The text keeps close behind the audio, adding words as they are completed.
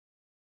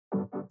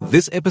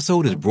This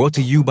episode is brought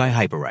to you by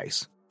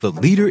Hyperice, the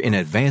leader in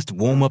advanced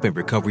warm-up and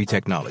recovery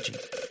technology.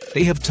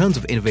 They have tons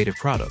of innovative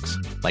products,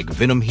 like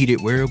Venom-heated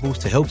wearables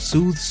to help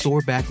soothe sore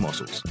back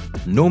muscles,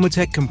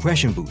 Normatec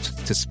compression boots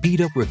to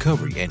speed up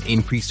recovery and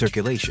increase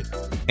circulation,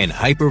 and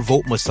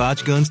Hypervolt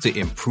massage guns to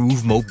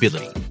improve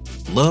mobility.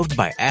 Loved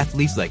by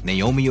athletes like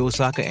Naomi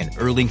Osaka and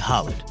Erling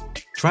Haaland.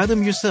 Try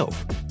them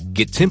yourself.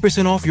 Get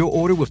 10% off your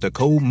order with the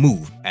code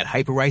MOVE at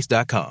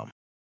hyperice.com.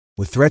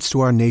 With threats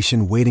to our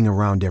nation waiting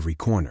around every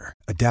corner,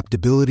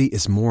 adaptability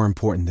is more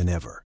important than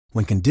ever.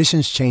 When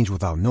conditions change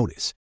without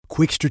notice,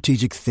 quick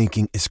strategic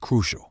thinking is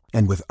crucial.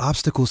 And with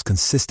obstacles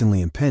consistently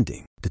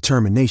impending,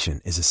 determination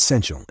is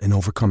essential in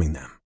overcoming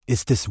them.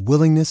 It's this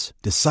willingness,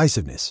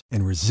 decisiveness,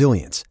 and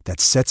resilience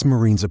that sets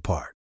Marines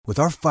apart. With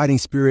our fighting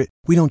spirit,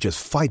 we don't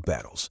just fight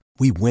battles,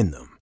 we win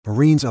them.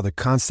 Marines are the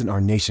constant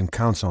our nation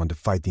counts on to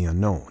fight the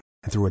unknown.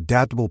 And through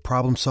adaptable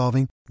problem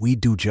solving, we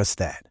do just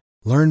that.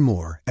 Learn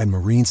more at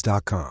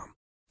marines.com.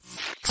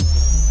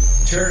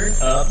 Turn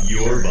up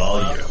your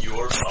volume.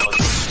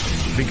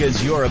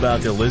 Because you're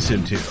about to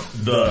listen to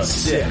The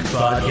Sick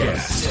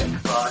Podcast.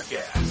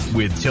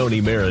 With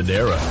Tony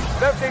Marinaro.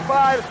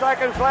 55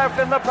 seconds left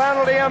in the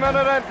penalty, a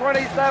minute and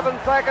 27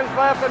 seconds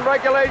left in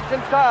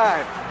regulation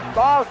time.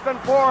 Boston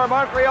 4,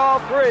 Montreal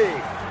 3.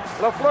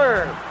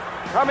 Lafleur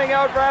coming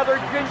out rather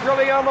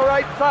gingerly on the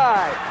right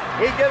side.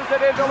 He gives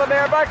it into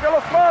Lemaire, back to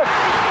Lafleur.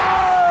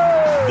 Oh!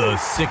 The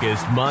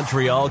sickest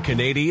Montreal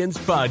Canadiens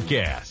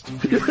podcast.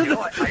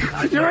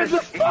 You're in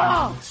the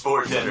ball!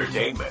 Sports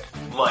entertainment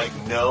like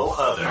no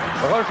other.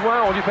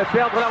 Rejoint, on lui fait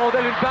perdre la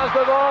rondelle, une passe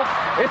devant.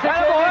 Et c'est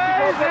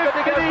le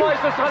dégagement, et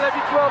ce sera la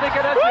victoire des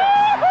Canadiens.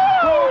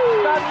 Coupe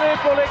Stanley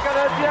pour les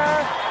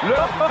Canadiens. Le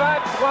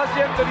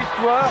 23e de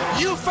l'histoire.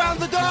 You found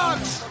the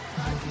dogs!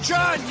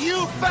 John,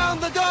 you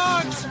found the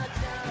dogs!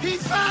 He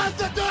found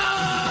the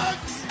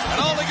dogs! And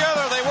all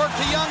together, they worked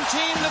a young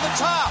team to the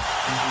top.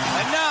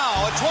 And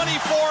now, a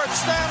 24th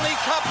Stanley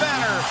Cup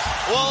banner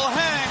will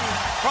hang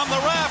from the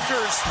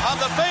rafters of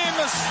the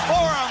famous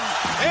Forum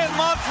in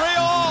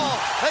Montreal.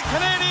 The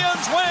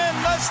Canadiens win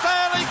the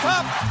Stanley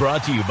Cup.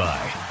 Brought to you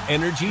by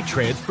Energy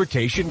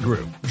Transportation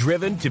Group.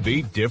 Driven to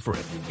be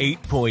different.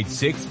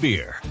 8.6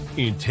 beer.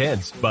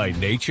 Intense by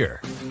nature.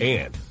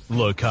 And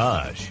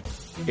Locage.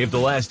 If the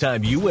last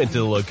time you went to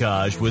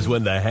Locage was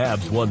when the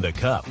Habs won the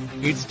Cup,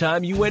 it's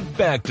time you went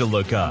back to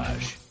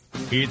Locage.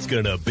 It's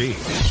gonna be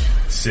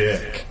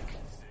sick.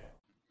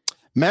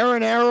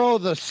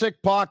 Marinaro, the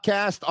Sick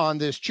Podcast on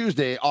this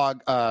Tuesday. I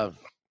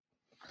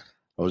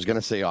was going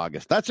to say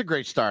August. That's a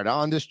great start.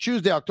 On this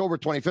Tuesday, October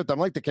 25th, I'm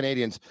like the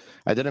Canadians.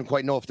 I didn't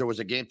quite know if there was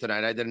a game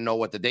tonight. I didn't know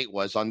what the date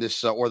was on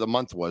this or the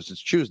month was.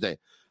 It's Tuesday,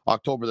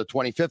 October the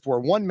 25th. We're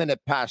 1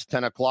 minute past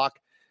 10 o'clock.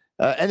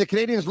 And the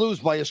Canadians lose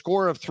by a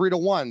score of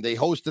 3-1. They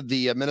hosted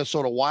the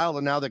Minnesota Wild,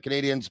 and now the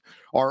Canadians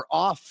are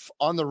off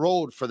on the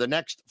road for the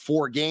next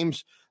 4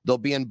 games. They'll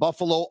be in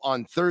Buffalo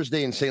on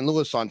Thursday and St.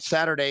 Louis on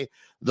Saturday.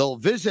 They'll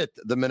visit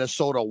the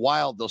Minnesota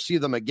Wild. They'll see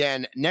them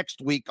again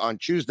next week on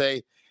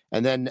Tuesday.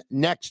 And then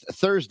next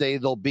Thursday,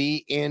 they'll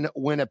be in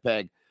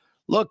Winnipeg.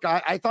 Look,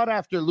 I thought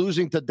after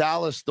losing to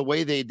Dallas the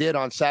way they did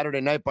on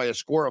Saturday night by a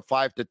score of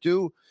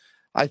 5-2,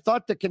 I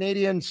thought the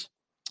Canadians...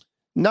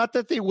 Not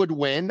that they would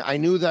win. I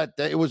knew that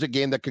it was a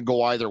game that could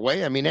go either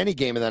way. I mean, any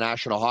game in the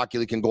National Hockey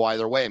League can go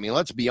either way. I mean,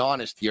 let's be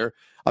honest here.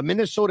 A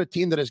Minnesota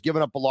team that has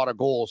given up a lot of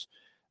goals,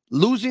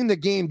 losing the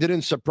game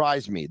didn't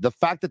surprise me. The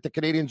fact that the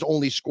Canadians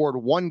only scored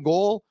 1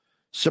 goal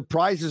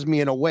surprises me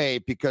in a way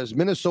because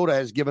Minnesota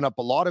has given up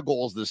a lot of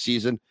goals this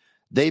season.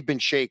 They've been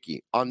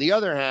shaky. On the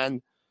other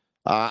hand,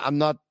 I'm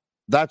not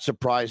that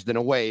surprised in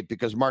a way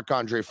because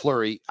Marc-Andre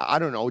Fleury, I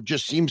don't know,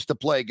 just seems to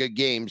play good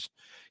games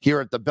here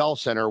at the Bell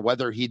Center,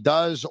 whether he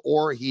does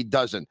or he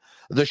doesn't.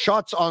 The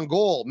shots on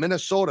goal,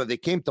 Minnesota, they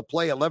came to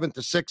play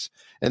 11-6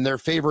 in their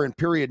favor in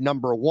period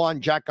number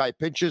 1. Jack-eye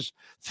pinches,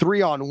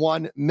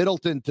 3-on-1,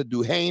 Middleton to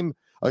Duhaime.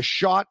 A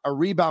shot, a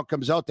rebound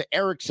comes out to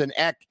Eriksson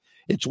Ek.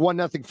 It's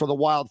 1-0 for the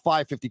Wild,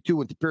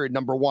 5:52 into period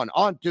number 1.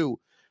 On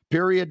to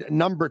period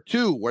number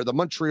 2, where the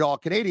Montreal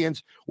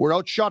Canadiens were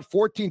outshot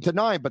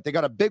 14-9, but they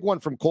got a big one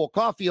from Cole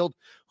Caulfield,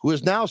 who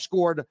has now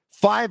scored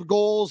 5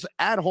 goals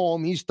at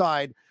home. He's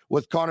tied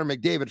with Connor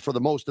McDavid for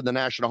the most in the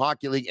National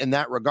Hockey League in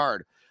that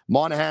regard.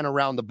 Monahan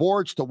around the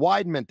boards to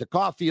Wideman to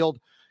Caulfield.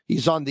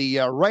 He's on the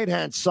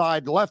right-hand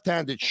side,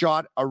 left-handed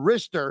shot, a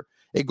wrister.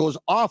 It goes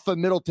off of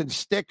Middleton's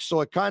stick, so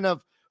it kind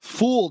of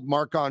fooled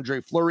Marc-Andre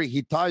Fleury.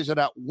 He ties it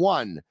at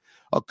 1.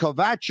 A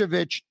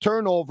Kovacevic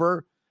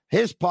turnover.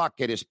 His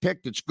pocket is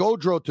picked. It's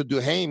Gaudreau to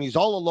Duhaime. He's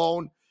all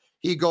alone.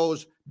 He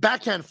goes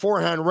backhand,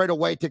 forehand right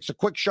away, takes a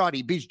quick shot.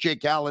 He beats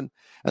Jake Allen,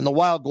 and the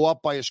Wild go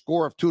up by a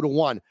score of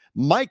 2-1.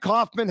 Mike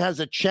Hoffman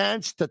has a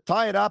chance to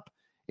tie it up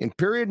in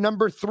period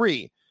number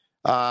 3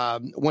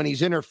 when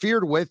he's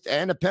interfered with,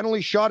 and a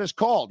penalty shot is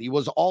called. He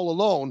was all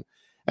alone,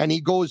 and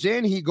he goes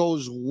in. He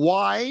goes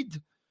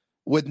wide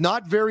with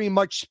not very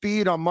much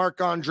speed on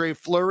Marc-Andre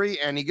Fleury,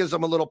 and he gives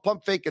him a little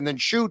pump fake and then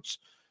shoots.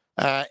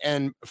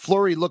 And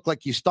Fleury looked like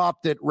he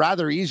stopped it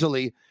rather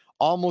easily,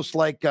 almost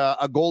like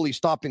a goalie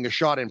stopping a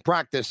shot in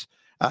practice.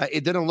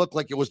 It didn't look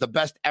like it was the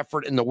best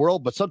effort in the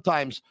world, but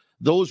sometimes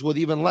those with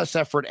even less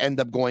effort end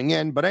up going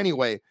in. But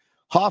anyway,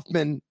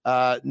 Hoffman,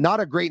 not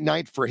a great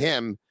night for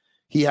him.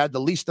 He had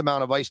the least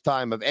amount of ice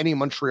time of any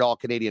Montreal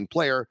Canadian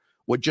player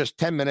with just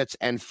 10 minutes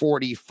and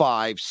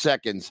 45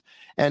 seconds.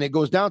 And it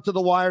goes down to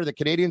the wire. The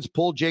Canadians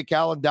pulled Jake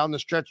Allen down the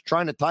stretch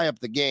trying to tie up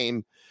the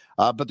game.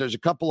 But there's a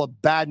couple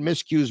of bad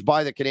miscues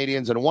by the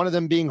Canadians, and one of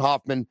them being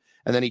Hoffman.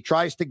 And then he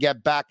tries to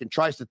get back and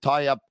tries to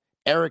tie up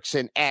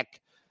Eriksson Ek.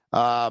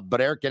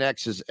 But Eriksson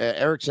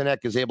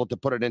Ek is able to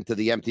put it into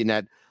the empty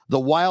net. The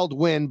Wild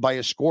win by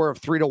a score of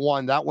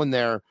 3-1. That one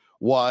there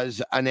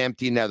was an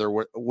empty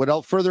netter.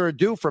 Without further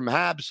ado, from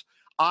Habs,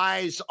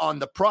 eyes on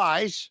the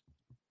prize,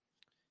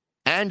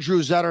 Andrew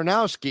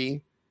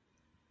Zadarnowski,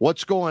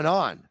 what's going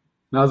on?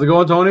 How's it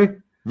going, Tony?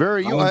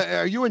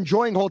 Are you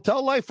enjoying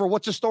hotel life, or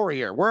what's the story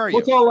here? Where are you?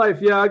 Hotel life,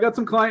 yeah. I got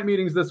some client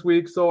meetings this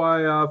week, so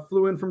I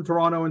flew in from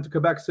Toronto into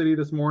Quebec City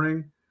this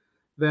morning,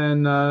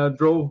 then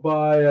drove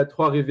by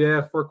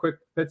Trois-Rivières for a quick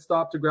pit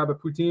stop to grab a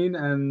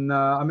poutine, and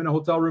I'm in a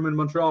hotel room in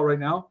Montreal right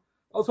now.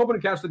 I was hoping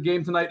to catch the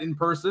game tonight in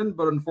person,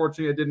 but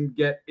unfortunately I didn't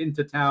get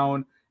into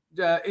town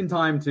in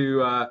time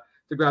to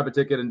grab a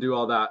ticket and do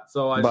all that.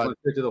 So I just went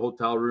straight to the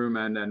hotel room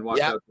and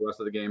watched out the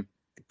rest of the game.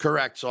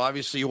 Correct. So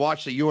obviously you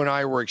watched that. You and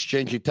I were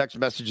exchanging text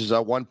messages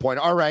at one point.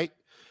 All right.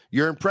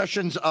 Your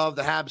impressions of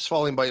the Habs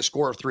falling by a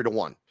score of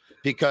 3-1,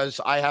 because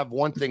I have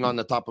one thing on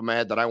the top of my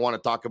head that I want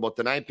to talk about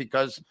tonight,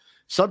 because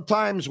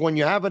sometimes when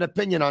you have an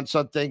opinion on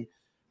something,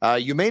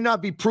 you may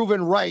not be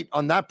proven right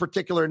on that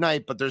particular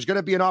night, but there's going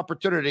to be an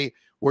opportunity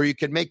where you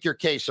can make your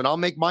case, and I'll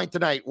make mine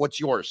tonight. What's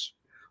yours?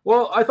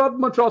 Well, I thought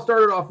Montreal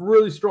started off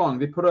really strong.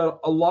 They put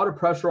a lot of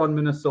pressure on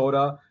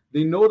Minnesota.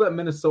 They know that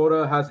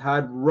Minnesota has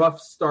had rough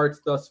starts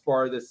thus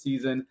far this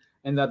season,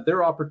 and that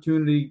their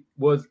opportunity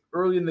was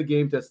early in the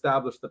game to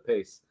establish the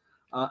pace.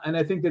 And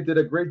I think they did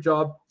a great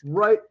job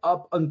right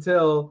up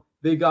until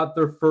they got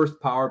their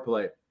first power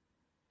play.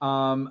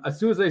 As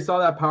soon as they saw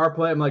that power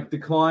play, I'm like,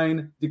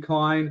 decline,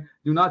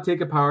 do not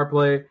take a power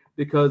play,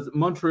 because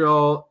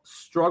Montreal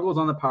struggles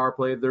on the power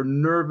play. They're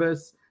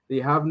nervous. They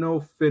have no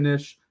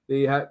finish.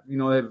 They have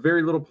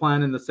very little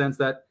plan, in the sense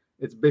that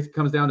it basically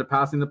comes down to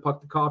passing the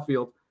puck to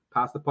Caulfield,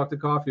 pass the puck to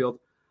Caulfield.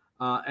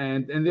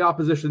 And the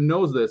opposition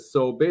knows this.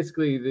 So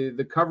basically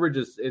the coverage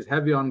is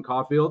heavy on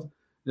Caulfield.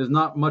 There's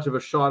not much of a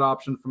shot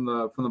option from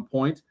the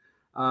point.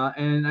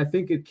 And I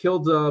think it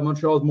killed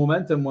Montreal's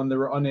momentum when they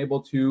were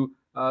unable to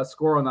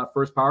score on that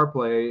first power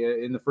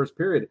play in the first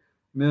period.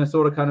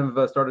 Minnesota kind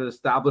of started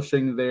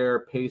establishing their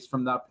pace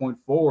from that point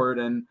forward,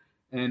 and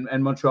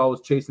Montreal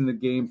was chasing the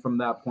game from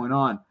that point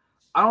on.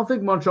 I don't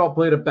think Montreal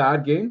played a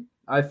bad game.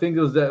 I think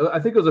it was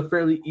a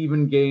fairly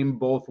even game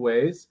both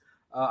ways.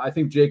 I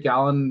think Jake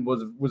Allen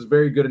was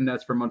very good in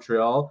nets for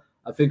Montreal.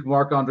 I think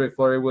Marc-Andre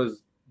Fleury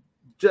was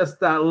just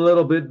that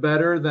little bit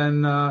better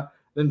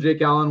than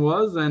Jake Allen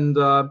was, and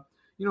a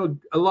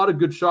lot of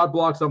good shot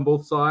blocks on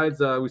both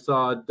sides. We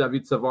saw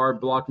David Savard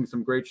blocking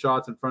some great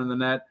shots in front of the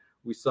net.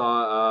 We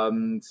saw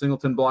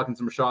Singleton blocking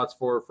some shots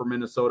for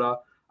Minnesota.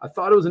 I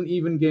thought it was an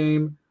even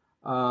game.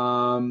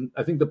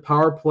 I think the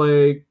power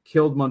play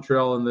killed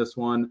Montreal in this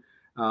one.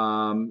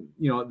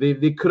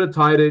 They could have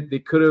tied it. They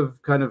could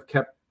have kind of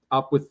kept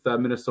up with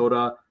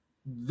Minnesota.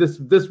 This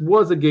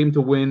was a game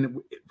to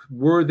win.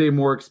 Were they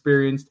more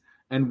experienced,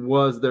 and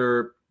was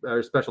their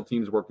special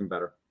teams working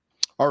better?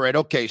 All right.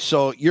 Okay.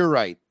 So you're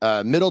right.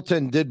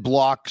 Middleton did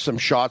block some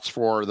shots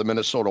for the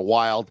Minnesota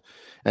Wild,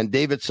 and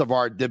David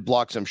Savard did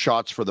block some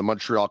shots for the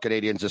Montreal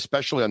Canadiens,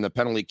 especially on the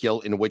penalty kill,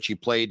 in which he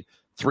played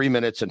 3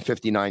 minutes and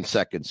 59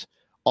 seconds.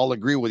 I'll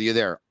agree with you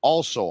there.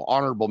 Also,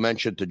 honorable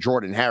mention to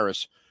Jordan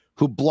Harris,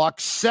 who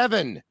blocked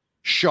 7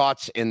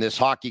 shots in this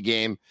hockey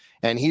game,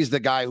 and he's the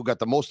guy who got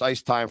the most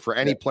ice time for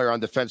any player on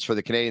defense for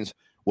the Canadiens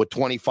with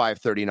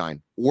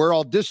 25-39. Where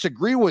I'll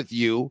disagree with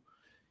you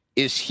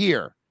is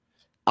here.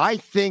 I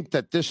think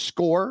that this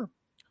score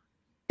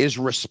is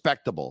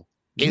respectable.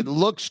 It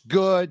looks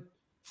good.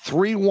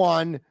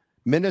 3-1,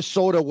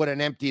 Minnesota with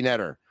an empty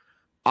netter.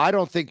 I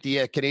don't think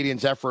the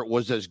Canadiens' effort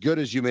was as good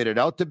as you made it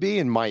out to be,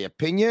 in my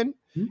opinion.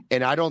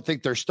 And I don't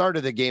think their start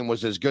of the game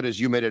was as good as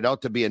you made it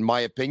out to be, in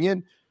my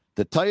opinion.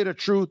 To tell you the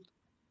truth,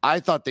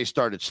 I thought they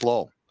started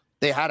slow.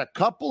 They had a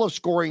couple of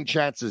scoring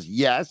chances,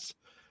 yes,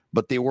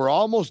 but they were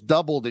almost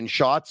doubled in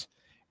shots.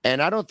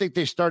 And I don't think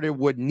they started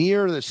with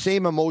near the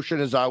same emotion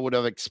as I would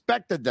have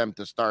expected them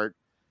to start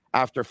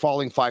after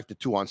falling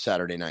 5-2 on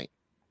Saturday night.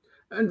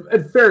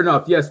 And fair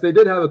enough. Yes, they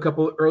did have a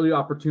couple of early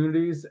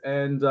opportunities,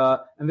 and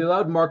they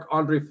allowed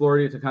Marc-Andre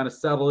Fleury to kind of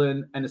settle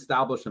in and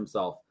establish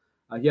himself.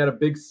 He had a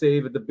big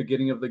save at the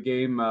beginning of the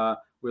game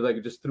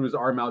where just threw his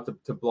arm out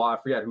to block.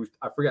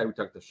 I forget who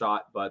took the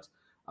shot, but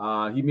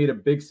he made a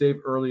big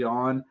save early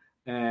on,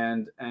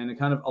 and it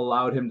kind of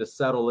allowed him to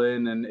settle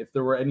in. And if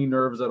there were any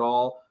nerves at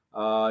all,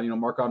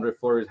 Marc-Andre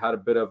Fleury's had a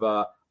bit of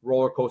a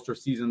roller coaster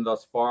season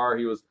thus far.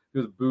 He was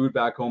booed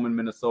back home in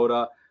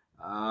Minnesota.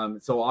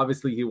 So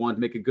obviously he wanted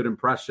to make a good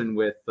impression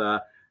with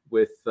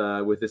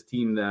his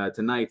team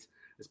tonight,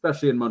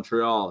 especially in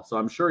Montreal. So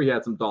I'm sure he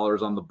had some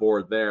dollars on the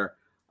board there.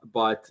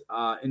 But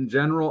in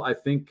general, I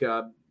think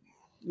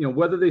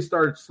whether they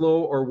started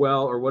slow or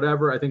well or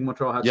whatever, I think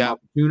Montreal had some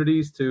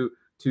opportunities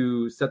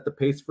to set the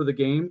pace for the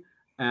game,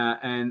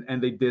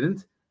 and they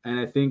didn't. And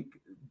I think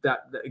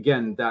that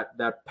again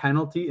that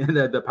penalty and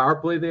the power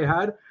play they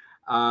had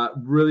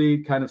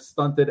really kind of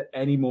stunted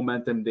any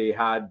momentum they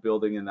had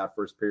building in that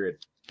first period.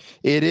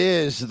 It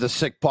is the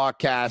Sick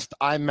Podcast.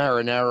 I'm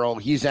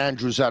Marinaro. He's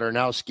Andrew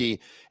Zadarnowski,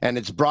 and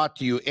it's brought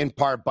to you in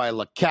part by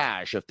La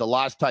Cage. If the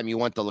last time you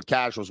went to La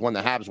Cage was when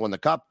the Habs won the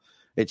Cup,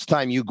 it's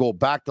time you go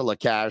back to La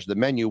Cage. The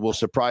menu will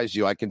surprise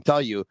you. I can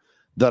tell you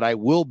that I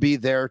will be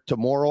there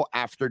tomorrow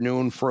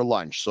afternoon for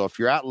lunch. So if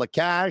you're at La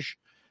Cage,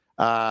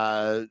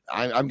 I'm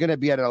going to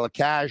be at a La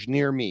Cage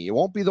near me. It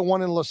won't be the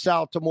one in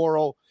LaSalle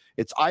tomorrow.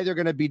 It's either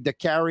going to be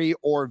Décarie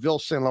or Ville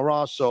Saint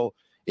Laurent. So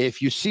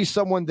if you see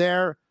someone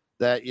there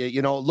that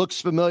looks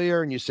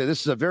familiar and you say,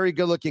 this is a very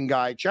good-looking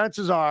guy,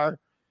 chances are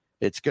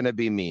it's going to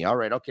be me. All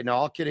right. Okay. Now,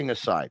 all kidding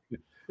aside.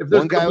 If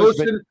there's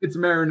promotion, it's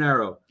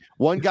Marinaro.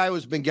 One guy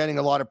who's been getting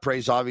a lot of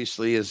praise,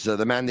 obviously, is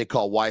the man they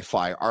call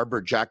Wi-Fi,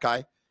 Arbor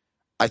Jacki.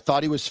 I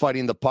thought he was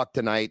fighting the puck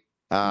tonight,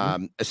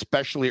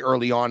 especially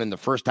early on in the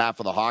first half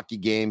of the hockey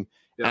game,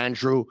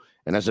 Andrew.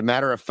 And as a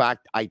matter of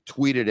fact, I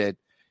tweeted it.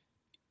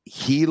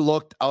 He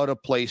looked out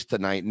of place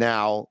tonight.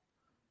 Now,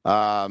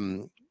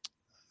 a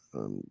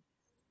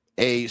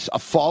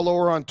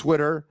follower on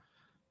Twitter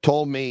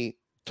told me,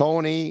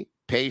 Tony,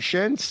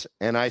 patience.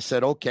 And I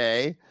said,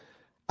 okay,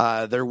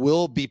 there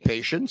will be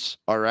patience.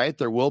 All right.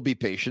 There will be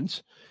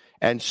patience.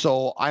 And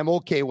so I'm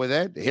okay with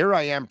it. Here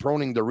I am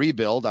proning the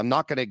rebuild. I'm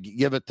not going to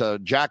give it to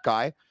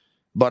Jacki.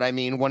 But I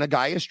mean, when a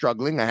guy is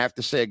struggling, I have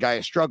to say a guy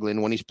is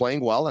struggling. When he's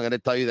playing well, I'm going to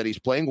tell you that he's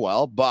playing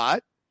well.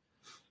 But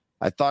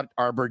I thought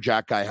Arbor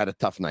Jacki had a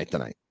tough night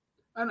tonight.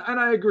 And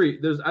I agree.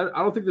 I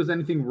don't think there's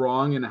anything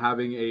wrong in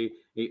having a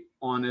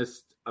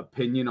honest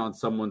opinion on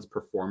someone's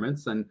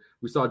performance. And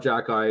we saw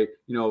Jacki,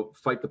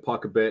 fight the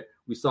puck a bit.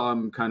 We saw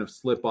him kind of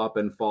slip up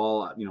and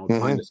fall,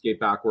 trying to skate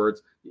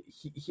backwards.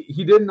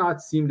 He did not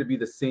seem to be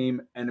the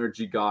same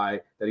energy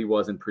guy that he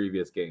was in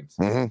previous games.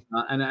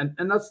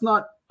 And that's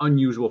not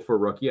unusual for a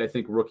rookie. I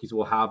think rookies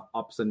will have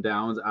ups and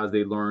downs as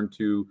they learn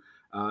to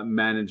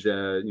manage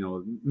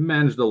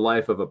the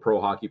life of a pro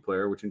hockey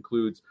player, which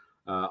includes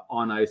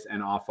on ice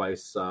and off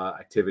ice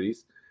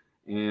activities.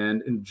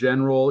 And in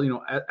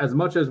general, as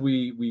much as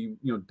we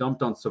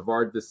dumped on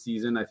Savard this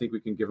season, I think we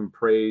can give him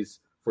praise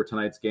for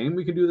tonight's game.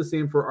 We can do the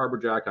same for Arbor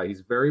Jacki.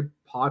 He's very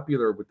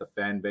popular with the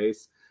fan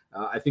base.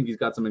 I think he's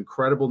got some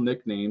incredible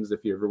nicknames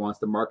if he ever wants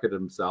to market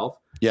himself.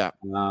 Yeah.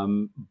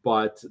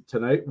 But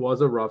tonight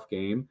was a rough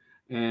game.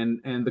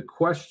 And the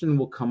question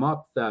will come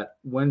up that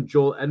when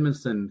Joel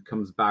Edmondson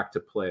comes back to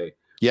play,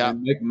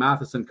 when Mike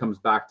Matheson comes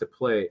back to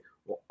play,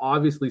 well,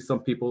 obviously some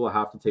people will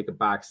have to take a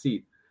back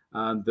seat.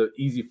 The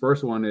easy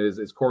first one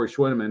is Corey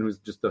Schwinneman, who's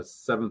just the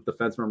seventh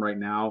defenseman right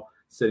now,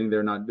 sitting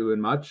there not doing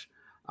much.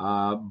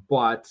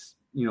 But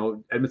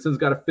Edmondson's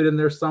got to fit in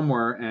there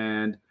somewhere,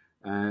 and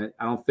I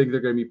don't think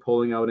they're going to be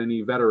pulling out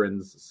any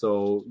veterans.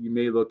 So you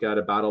may look at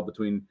a battle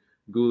between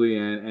Gouli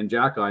and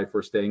Jacki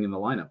for staying in the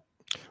lineup.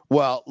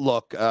 Well,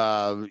 look,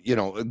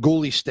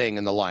 Gouli's staying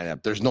in the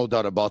lineup. There's no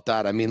doubt about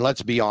that. I mean,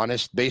 let's be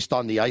honest. Based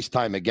on the ice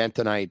time again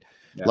tonight,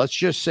 let's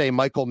just say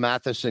Michael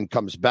Matheson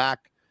comes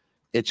back.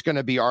 It's going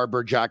to be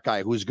Arbor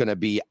Jacki who's going to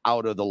be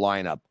out of the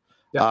lineup.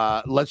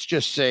 Let's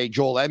just say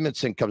Joel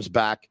Edmondson comes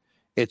back.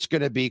 It's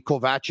going to be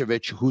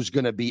Kovacevic who's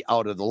going to be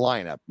out of the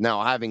lineup.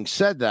 Now, having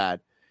said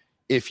that,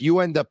 if you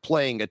end up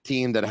playing a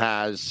team that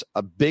has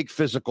a big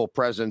physical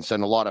presence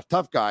and a lot of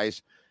tough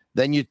guys,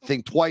 then you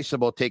think twice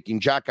about taking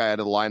Jacki out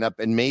of the lineup,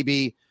 and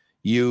maybe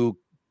you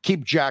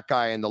keep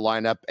Jacki in the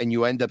lineup and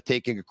you end up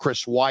taking a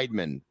Chris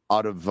Weidman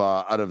out of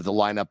the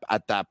lineup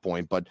at that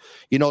point. But,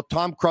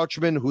 Tom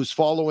Crouchman, who's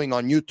following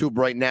on YouTube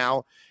right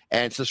now,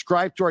 and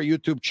subscribe to our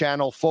YouTube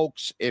channel,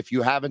 folks, if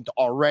you haven't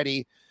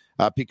already,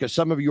 because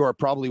some of you are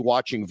probably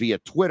watching via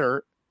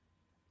Twitter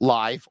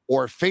Live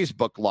or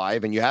Facebook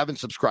Live, and you haven't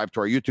subscribed to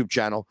our YouTube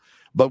channel,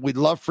 but we'd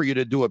love for you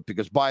to do it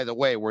because, by the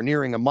way, we're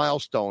nearing a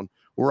milestone.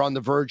 We're on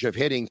the verge of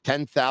hitting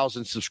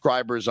 10,000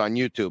 subscribers on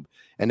YouTube.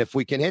 And if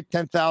we can hit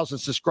 10,000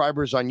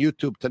 subscribers on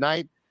YouTube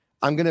tonight,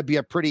 I'm going to be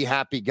a pretty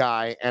happy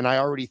guy, and I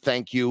already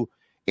thank you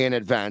in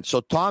advance.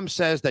 So Tom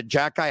says that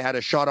Jacki had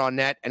a shot on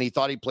net, and he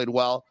thought he played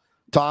well.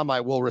 Tom,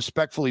 I will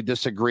respectfully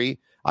disagree.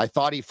 I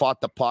thought he fought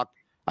the puck.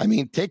 I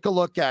mean, take a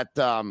look at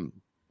even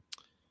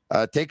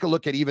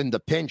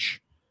the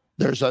pinch.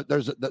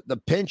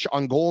 The pinch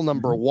on goal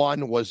number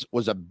one was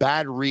a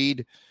bad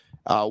read.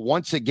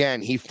 Once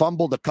again, he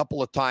fumbled a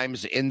couple of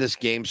times in this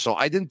game, so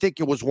I didn't think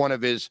it was one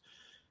of his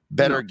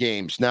better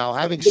games. Now,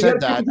 having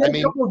said that, he had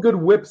a couple of good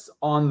whips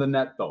on the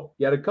net, though.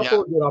 He had a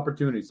couple of good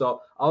opportunities.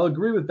 So I'll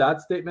agree with that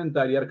statement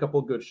that he had a couple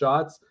of good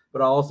shots,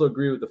 but I'll also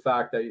agree with the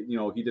fact that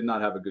he did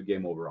not have a good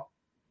game overall.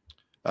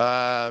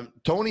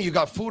 Tony, you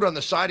got food on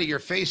the side of your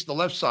face, the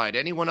left side.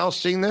 Anyone else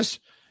seeing this?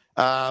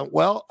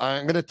 Well,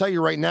 I'm going to tell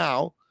you right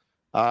now.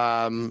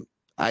 I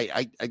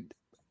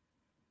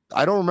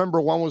don't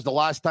remember when was the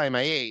last time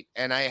I ate,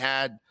 and I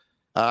had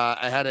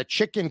I had a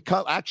chicken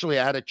cut. Actually,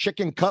 I had a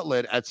chicken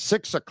cutlet at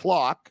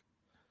 6:00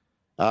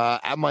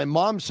 at my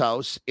mom's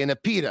house in a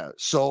pita.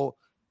 So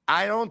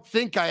I don't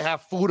think I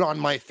have food on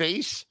my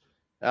face.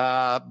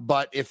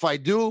 But if I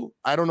do,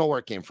 I don't know where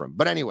it came from.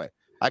 But anyway,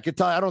 I could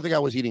tell. I don't think I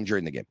was eating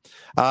during the game.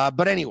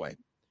 But anyway,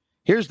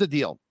 here's the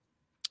deal.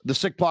 The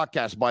Sick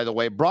Podcast, by the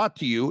way, brought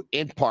to you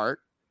in part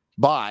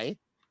by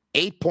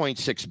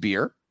 8.6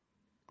 beer.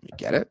 Let me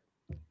get it.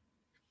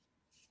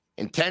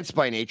 Intense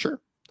by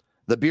nature.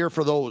 The beer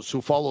for those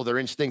who follow their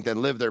instinct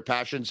and live their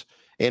passions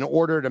in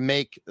order to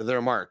make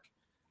their mark.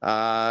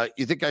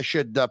 You think I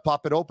should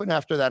pop it open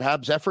after that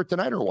Habs effort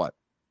tonight or what?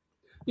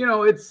 You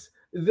know, it's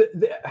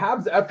the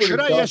Habs effort. Should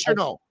I? Yes or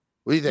no?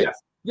 What do you think?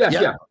 Yes.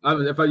 Yeah.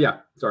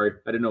 Sorry,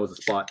 I didn't know it was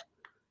a spot.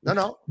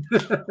 No.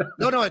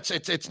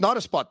 It's not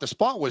a spot. The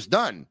spot was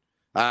done.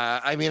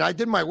 I mean, I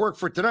did my work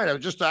for tonight. I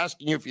was just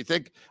asking you if you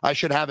think I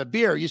should have a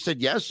beer. You said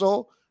yes,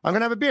 so I'm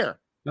gonna have a beer.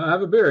 No,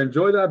 have a beer.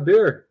 Enjoy that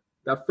beer.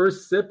 That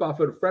first sip off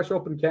of a fresh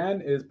open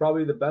can is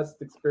probably the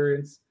best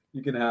experience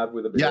you can have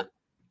with a beer. Yeah.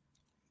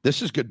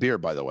 This is good beer,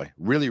 by the way.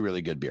 Really,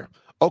 really good beer.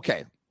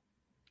 Okay.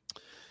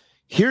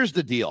 Here's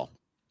the deal.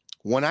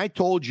 When I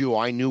told you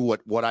I knew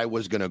what I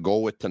was going to go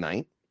with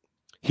tonight,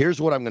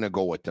 here's what I'm going to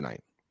go with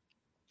tonight.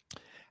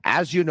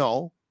 As you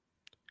know,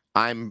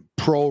 I'm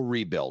pro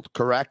rebuild,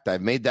 correct?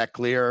 I've made that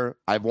clear.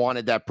 I've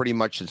wanted that pretty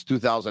much since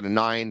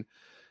 2009,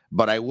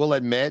 but I will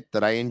admit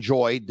that I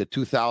enjoyed the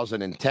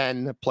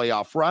 2010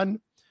 playoff run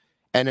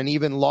and an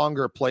even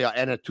longer playoff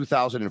and a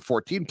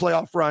 2014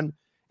 playoff run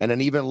and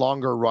an even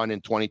longer run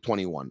in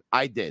 2021.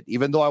 I did.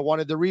 Even though I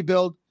wanted to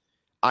rebuild,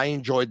 I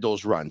enjoyed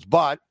those runs.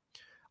 But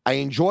I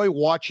enjoy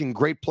watching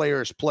great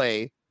players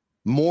play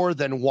more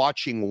than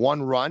watching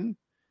one run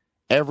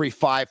every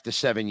 5 to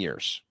 7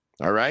 years.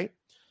 All right?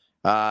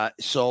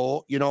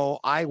 So, you know,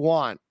 I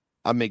want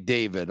a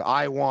McDavid.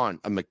 I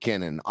want a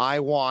McKinnon. I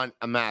want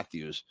a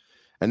Matthews.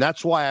 And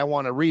that's why I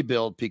want to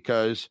rebuild,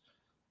 because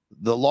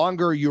the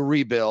longer you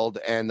rebuild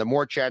and the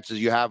more chances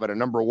you have at a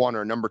number 1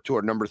 or number 2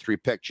 or number 3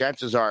 pick,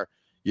 chances are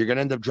you're going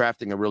to end up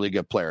drafting a really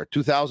good player.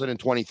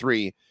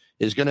 2023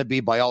 is going to be,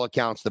 by all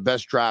accounts, the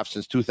best draft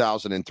since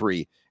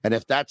 2003. And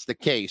if that's the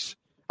case,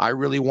 I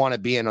really want to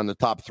be in on the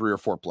top 3 or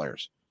 4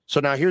 players. So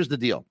now here's the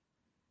deal.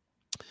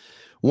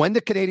 When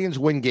the Canadians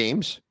win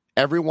games,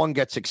 everyone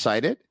gets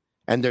excited,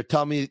 and they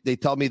tell me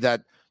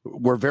that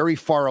we're very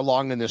far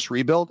along in this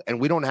rebuild, and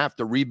we don't have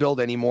to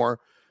rebuild anymore.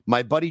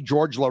 My buddy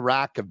George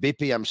Larac of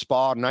BPM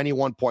Spa,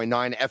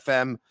 91.9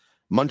 FM,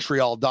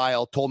 Montreal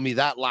dial, told me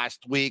that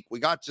last week. We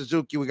got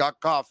Suzuki, we got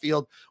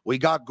Caulfield, we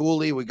got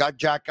Gooley, we got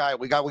Jack-Eye,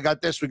 we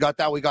got this, we got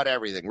that, we got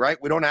everything, right?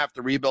 We don't have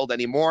to rebuild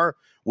anymore.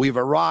 We've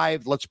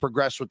arrived. Let's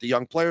progress with the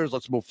young players.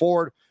 Let's move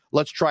forward.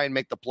 Let's try and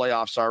make the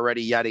playoffs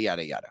already, yada,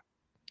 yada, yada.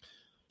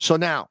 So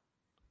now,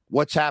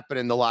 what's happened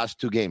in the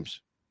last 2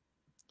 games?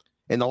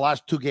 In the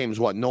last 2 games,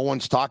 what? No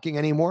one's talking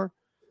anymore?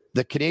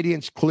 The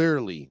Canadians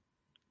clearly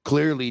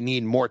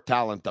need more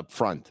talent up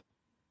front.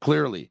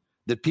 Clearly.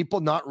 Did people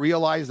not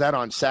realize that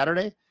on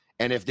Saturday?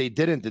 And if they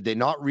didn't, did they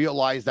not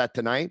realize that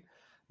tonight?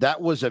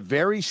 That was a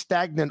very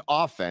stagnant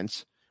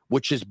offense,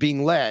 which is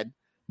being led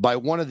by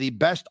one of the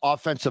best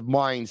offensive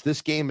minds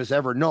this game has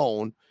ever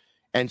known,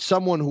 and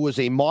someone who is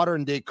a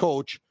modern-day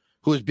coach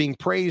who is being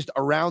praised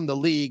around the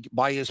league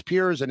by his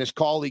peers and his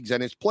colleagues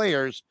and his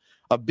players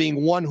of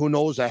being one who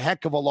knows a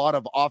heck of a lot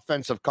of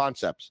offensive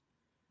concepts.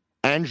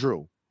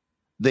 Andrew,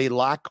 they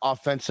lack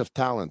offensive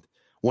talent.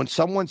 When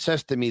someone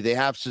says to me they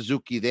have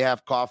Suzuki, they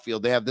have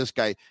Caulfield, they have this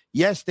guy,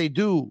 yes, they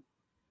do,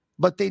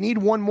 but they need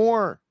one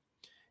more.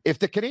 If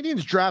the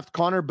Canadians draft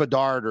Connor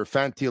Bedard or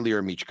Fantilli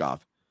or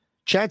Michkov,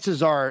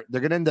 chances are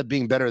they're going to end up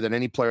being better than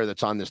any player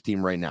that's on this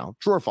team right now.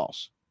 True or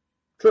false?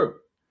 True.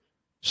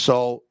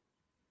 So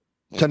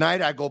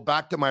tonight I go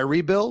back to my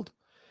rebuild,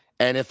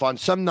 and if on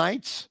some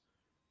nights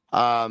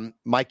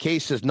my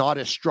case is not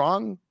as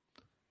strong,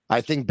 I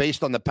think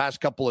based on the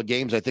past couple of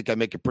games, I think I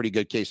make a pretty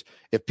good case.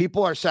 If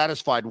people are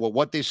satisfied with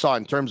what they saw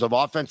in terms of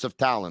offensive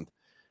talent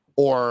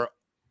or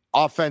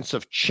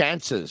offensive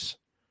chances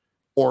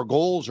or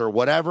goals or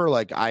whatever,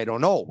 like, I don't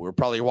know. We're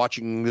probably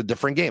watching a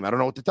different game. I don't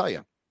know what to tell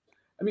you.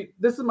 I mean,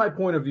 this is my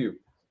point of view.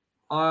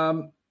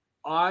 When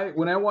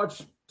I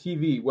watch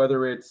TV,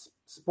 whether it's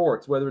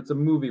sports, whether it's a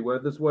movie,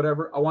 whether it's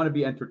whatever, I want to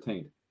be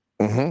entertained.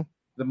 Mm-hmm.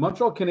 The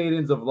Montreal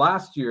Canadiens of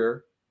last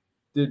year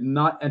did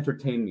not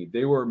entertain me.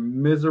 They were a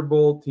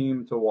miserable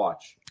team to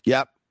watch.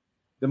 Yep.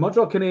 The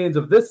Montreal Canadiens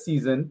of this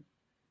season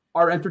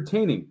are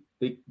entertaining.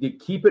 They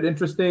keep it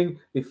interesting.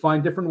 They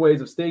find different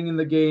ways of staying in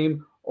the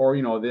game, or,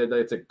 you know,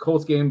 it's a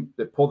close game.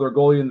 They pull their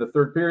goalie in the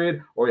third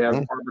period, or you have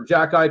Arbor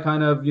Jack-Eye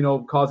kind of, you know,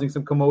 causing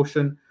some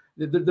commotion.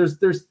 There's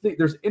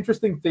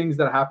interesting things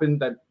that happen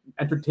that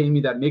entertain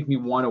me, that make me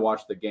want to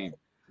watch the game.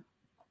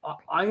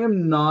 I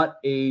am not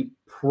a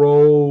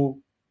pro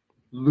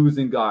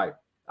losing guy.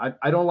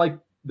 I don't like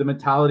the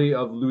mentality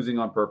of losing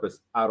on purpose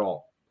at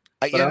all.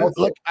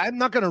 Look, I'm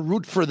not going to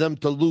root for them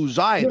to lose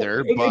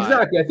either. Yeah,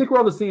 exactly. I think we're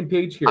on the same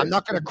page here. I'm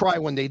not going to cry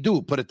when they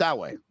do, put it that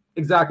way.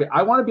 Exactly.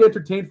 I want to be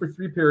entertained for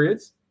 3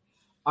 periods.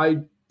 I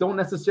don't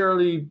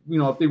necessarily,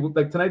 if they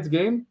like tonight's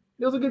game,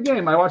 it was a good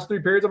game. I watched 3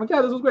 periods. I'm like,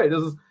 yeah, this was great.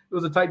 It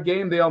was a tight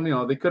game. They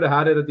all, they could have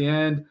had it at the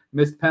end,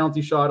 missed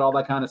penalty shot, all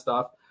that kind of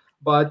stuff.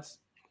 But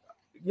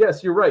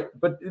yes, you're right.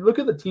 But look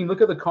at the team,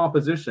 look at the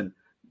composition.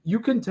 You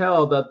can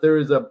tell that there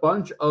is a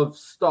bunch of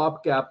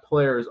stopgap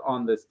players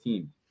on this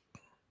team.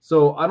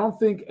 So I don't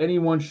think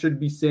anyone should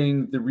be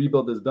saying the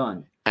rebuild is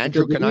done.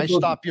 Andrew, can I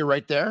stop you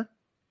right there?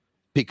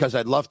 Because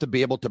I'd love to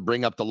be able to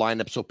bring up the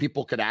lineup so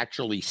people could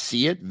actually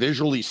see it,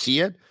 visually see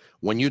it,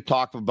 when you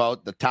talk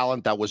about the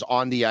talent that was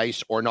on the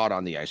ice or not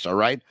on the ice, all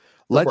right?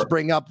 Let's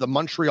bring up the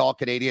Montreal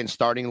Canadiens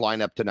starting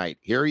lineup tonight.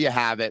 Here you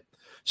have it.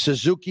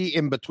 Suzuki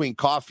in between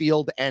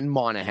Caulfield and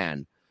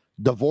Monahan.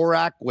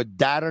 Dvorak with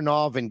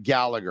Dadonov and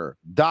Gallagher.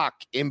 Duck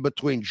in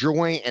between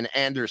Drouin and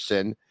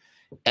Anderson.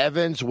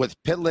 Evans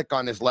with Pitlick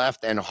on his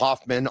left and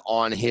Hoffman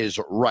on his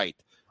right.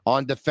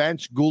 On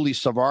defense, Gulli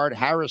Savard,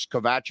 Harris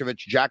Kovacevic,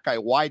 Jacki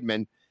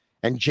Weidman,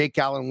 and Jake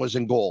Allen was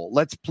in goal.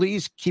 Let's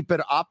please keep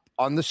it up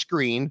on the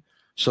screen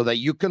so that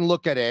you can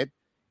look at it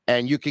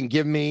and you can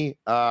give me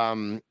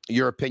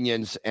your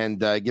opinions and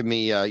give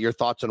me your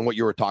thoughts on what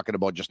you were talking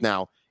about just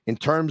now in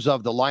terms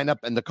of the lineup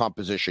and the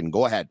composition.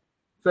 Go ahead.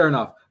 Fair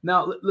enough.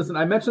 Now, listen,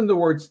 I mentioned the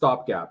word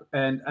stopgap,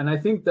 and I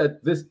think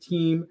that this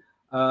team,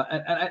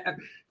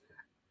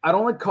 I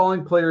don't like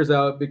calling players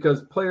out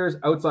because players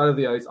outside of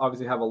the ice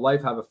obviously have a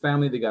life, have a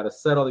family. They got to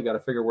settle. They got to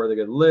figure where they're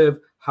going to live,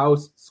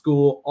 house,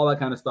 school, all that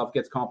kind of stuff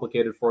gets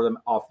complicated for them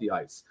off the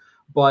ice.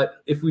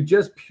 But if we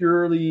just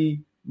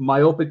purely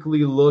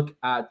myopically look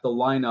at the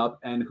lineup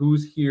and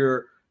who's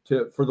here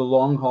for the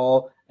long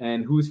haul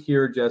and who's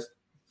here just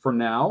for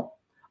now,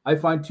 I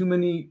find too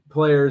many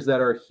players that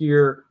are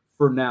here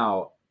for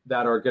now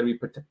that are going to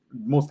be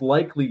most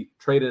likely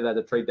traded at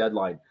the trade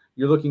deadline.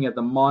 You're looking at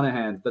the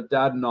Monahans, the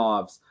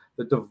Dadonovs,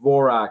 the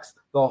Dvoraks,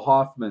 the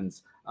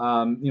Hoffmans,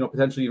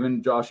 potentially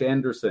even Josh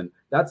Anderson.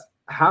 That's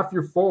half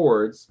your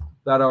forwards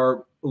that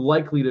are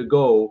likely to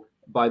go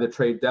by the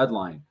trade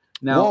deadline.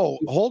 Now, whoa,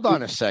 hold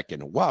on a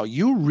second. Wow,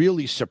 you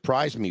really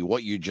surprised me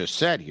what you just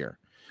said here.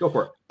 Go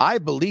for it. I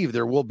believe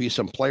there will be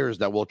some players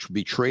that will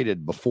be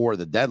traded before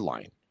the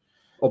deadline.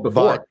 Oh,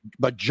 before.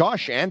 But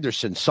Josh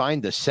Anderson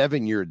signed a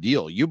 7-year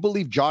deal. You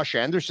believe Josh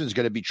Anderson is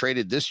going to be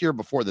traded this year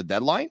before the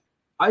deadline?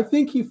 I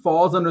think he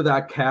falls under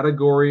that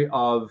category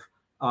of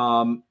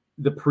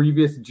the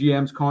previous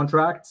GM's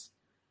contracts.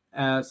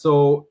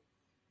 So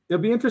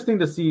it'll be interesting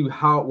to see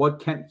what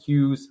Kent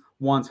Hughes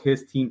wants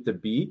his team to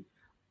be.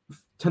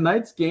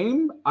 Tonight's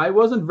game, I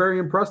wasn't very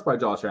impressed by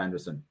Josh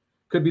Anderson.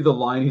 Could be the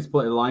line he's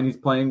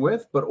playing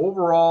with, but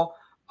overall,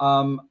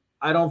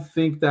 I don't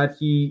think that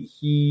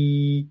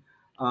he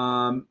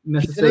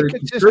necessarily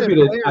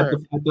contributed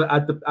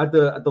at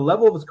the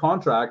level of his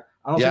contract.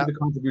 I don't think the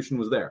contribution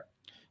was there.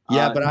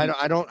 Yeah, but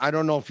I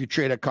don't know if you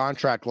trade a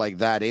contract like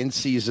that in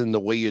season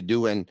the way you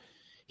do, and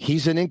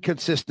he's an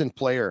inconsistent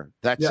player.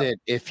 That's it.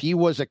 If he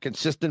was a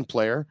consistent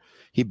player,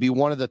 he'd be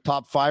one of the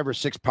top 5 or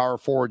 6 power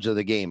forwards of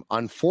the game.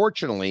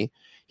 Unfortunately,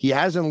 he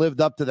hasn't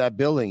lived up to that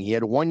billing. He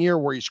had 1 year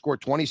where he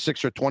scored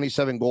 26 or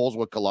 27 goals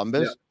with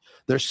Columbus. Yeah.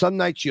 There's some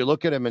nights you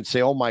look at him and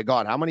say, oh my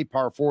God, how many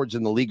power forwards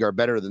in the league are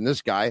better than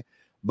this guy?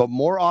 But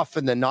more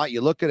often than not,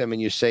 you look at him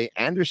and you say,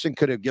 Anderson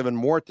could have given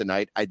more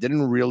tonight. I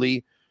didn't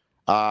really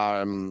see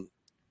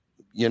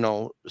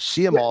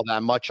him all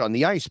that much on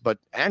the ice. But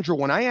Andrew,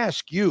 when I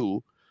ask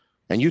you,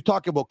 and you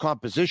talk about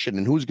composition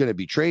and who's going to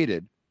be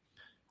traded,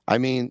 I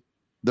mean,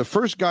 the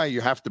first guy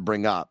you have to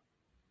bring up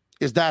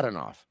is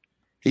Dadonov.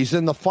 He's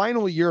in the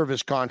final year of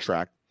his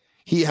contract.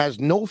 He has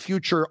no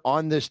future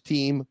on this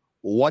team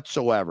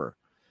whatsoever.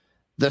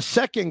 The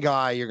second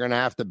guy you're going to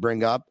have to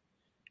bring up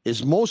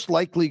is most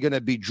likely going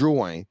to be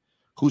Drouin,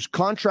 whose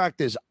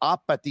contract is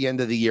up at the end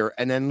of the year.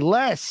 And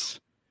unless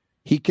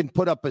he can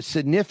put up a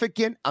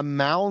significant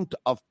amount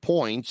of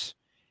points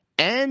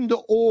and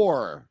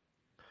or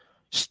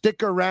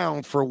stick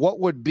around for what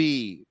would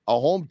be a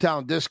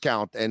hometown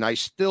discount, and I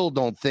still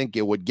don't think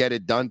it would get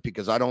it done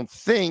because I don't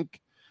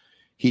think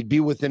he'd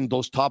be within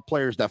those top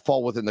players that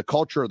fall within the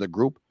culture of the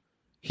group,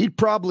 he'd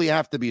probably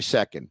have to be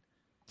second.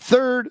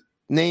 Third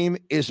name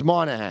is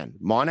Monahan.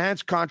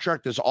 Monahan's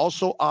contract is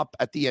also up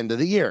at the end of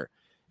the year.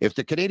 If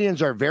the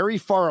Canadiens are very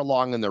far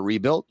along in the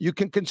rebuild, you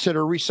can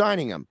consider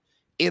re-signing him.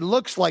 It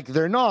looks like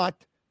they're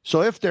not,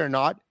 so if they're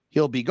not,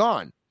 he'll be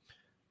gone.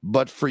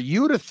 But for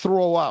you to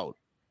throw out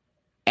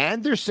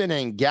Anderson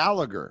and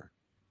Gallagher,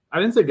 I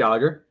didn't say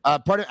Gallagher.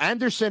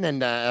 Anderson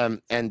and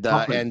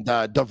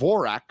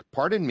Dvorak,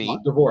 pardon me.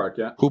 Dvorak,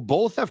 yeah. Who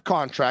both have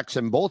contracts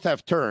and both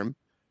have term,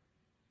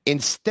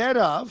 instead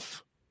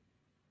of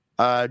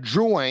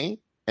Drouin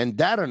and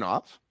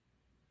Dadonov,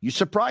 you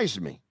surprised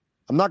me.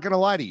 I'm not going to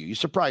lie to you. You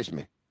surprised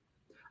me.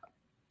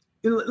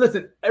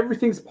 Listen,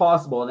 everything's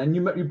possible. And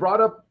you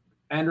brought up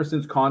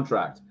Anderson's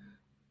contract.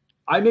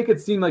 I make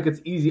it seem like it's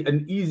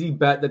an easy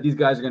bet that these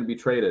guys are going to be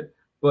traded.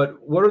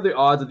 But what are the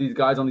odds of these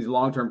guys on these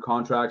long-term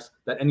contracts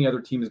that any other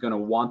team is going to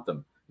want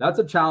them? That's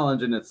a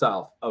challenge in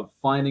itself of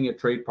finding a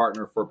trade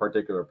partner for a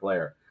particular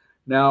player.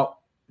 Now,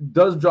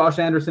 does Josh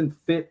Anderson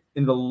fit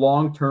in the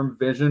long-term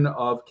vision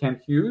of Kent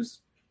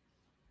Hughes?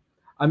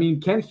 I mean,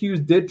 Kent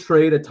Hughes did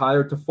trade a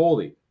Tyler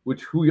Toffoli,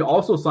 who he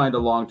also signed a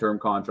long-term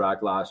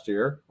contract last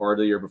year or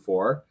the year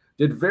before,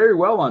 did very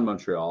well on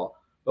Montreal.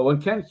 But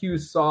when Kent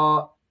Hughes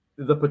saw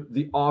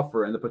the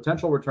offer and the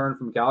potential return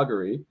from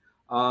Calgary,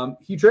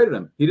 he traded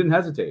him. He didn't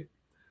hesitate.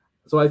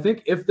 So I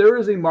think if there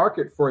is a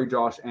market for a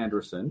Josh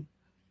Anderson,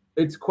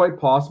 it's quite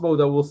possible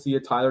that we'll see a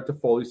Tyler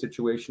Toffoli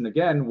situation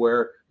again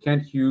where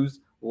Kent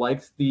Hughes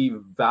likes the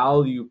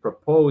value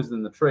proposed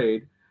in the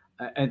trade,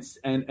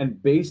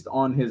 and based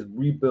on his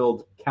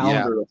rebuild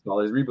calendar,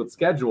 his rebuild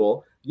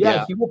schedule,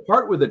 he will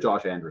part with a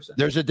Josh Anderson.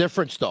 There's a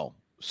difference, though.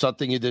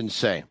 Something you didn't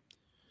say.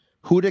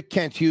 Who did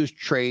Kent Hughes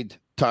trade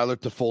Tyler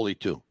Toffoli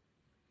to?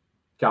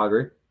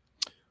 Calgary.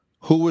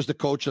 Who was the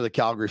coach of the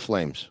Calgary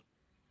Flames?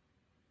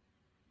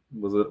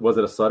 Was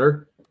it a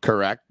Sutter?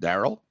 Correct,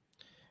 Daryl.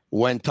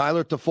 When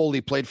Tyler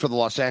Toffoli played for the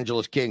Los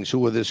Angeles Kings, who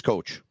was his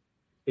coach?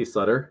 A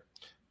Sutter.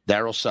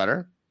 Daryl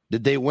Sutter.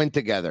 Did they win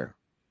together?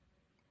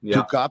 Yeah.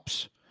 2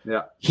 cups?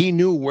 Yeah. He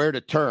knew where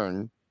to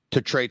turn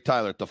to trade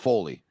Tyler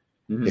Toffoli.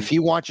 Mm-hmm. If he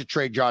wants to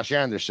trade Josh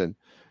Anderson,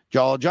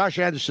 Josh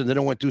Anderson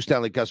didn't win 2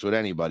 Stanley Cups with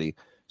anybody.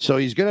 So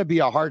he's going to be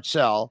a hard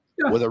sell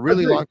with a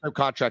really long-term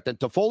contract. And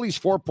Toffoli's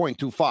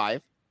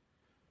 4.25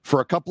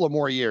 for a couple of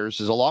more years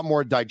is a lot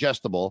more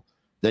digestible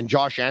than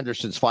Josh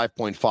Anderson's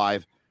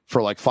 5.5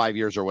 for like 5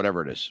 years or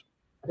whatever it is.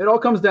 It all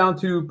comes down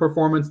to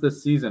performance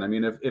this season. I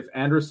mean, if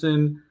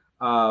Anderson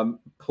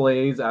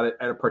plays at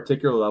a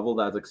particular level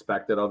that's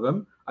expected of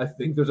him, I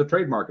think there's a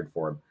trade market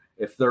for him.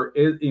 If there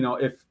is,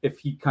 if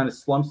he kind of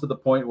slumps to the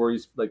point where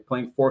he's like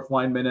playing 4th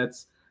line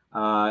minutes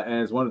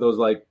and it's one of those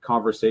like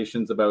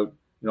conversations about,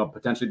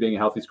 potentially being a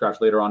healthy scratch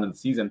later on in the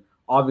season,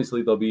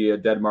 obviously there'll be a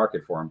dead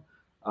market for him.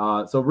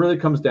 So it really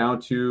comes down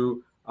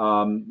to,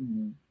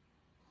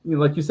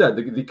 like you said,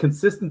 the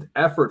consistent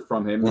effort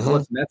from him is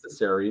what's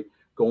necessary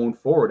going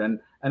forward. And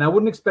I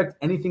wouldn't expect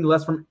anything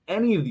less from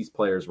any of these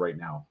players right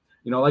now.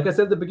 Like I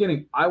said at the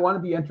beginning, I want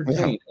to be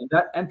entertained. And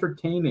that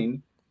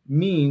entertaining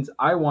means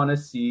I want to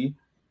see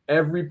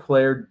every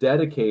player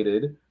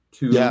dedicated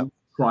to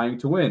trying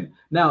to win.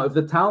 Now, if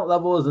the talent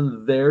level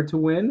isn't there to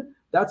win,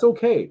 that's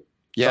okay.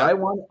 Yeah.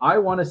 But I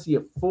want to see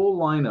a full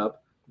lineup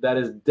that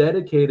is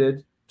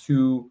dedicated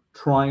to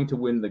trying to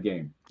win the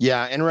game.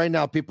 Yeah, and right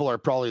now people are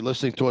probably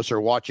listening to us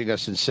or watching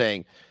us and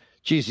saying,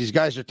 geez, these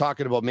guys are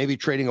talking about maybe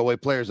trading away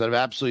players that have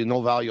absolutely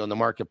no value in the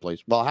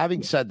marketplace. Well,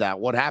 having said that,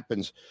 what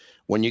happens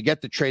when you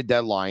get the trade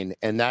deadline,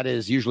 and that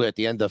is usually at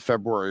the end of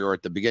February or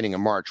at the beginning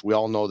of March, we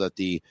all know that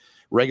the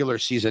regular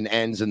season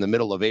ends in the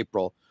middle of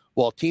April.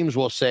 Well, teams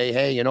will say,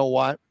 hey, you know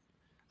what?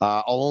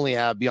 I'll only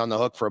be on the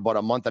hook for about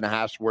a month and a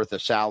half's worth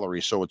of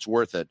salary, so it's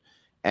worth it.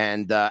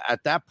 And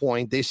at that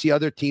point, they see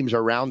other teams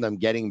around them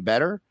getting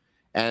better,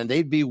 and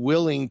they'd be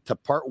willing to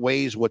part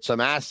ways with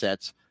some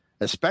assets,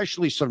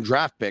 especially some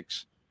draft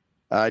picks,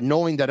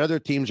 knowing that other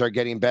teams are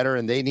getting better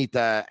and they need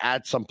to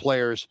add some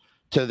players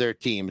to their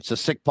team. It's a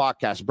Sick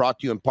Podcast brought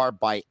to you in part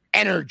by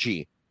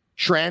Energy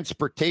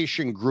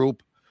Transportation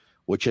Group,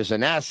 which is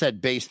an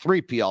asset-based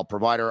 3PL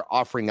provider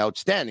offering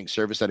outstanding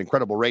service at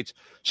incredible rates,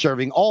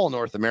 serving all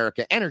North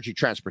America. Energy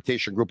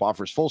Transportation Group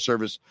offers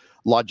full-service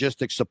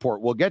logistics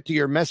support. We'll get to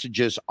your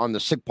messages on the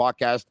Sick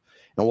Podcast,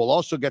 and we'll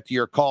also get to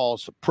your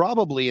calls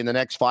probably in the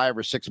next 5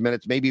 or 6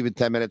 minutes, maybe even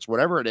 10 minutes,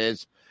 whatever it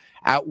is,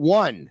 at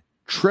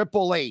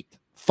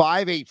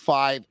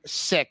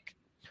 1-888-585-SICK.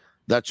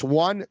 That's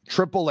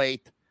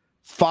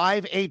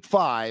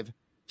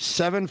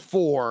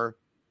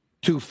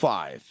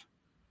 1-888-585-7425.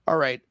 All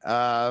right.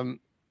 The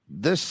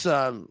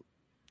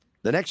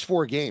next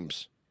 4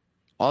 games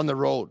on the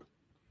road: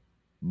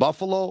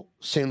 Buffalo,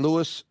 St.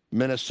 Louis,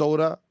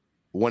 Minnesota,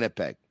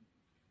 Winnipeg.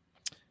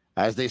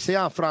 As they say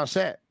en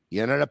français,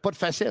 il n'y en a pas de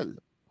facile.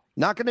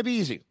 Not going to be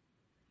easy.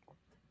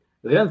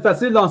 Rien de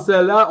facile dans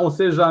celle-là, on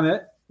sait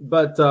jamais.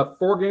 But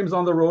 4 games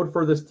on the road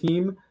for this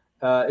team,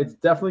 it's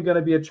definitely going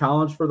to be a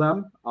challenge for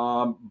them.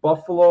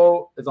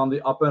 Buffalo is on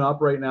the up and up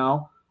right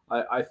now.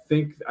 I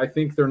think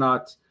they're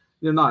not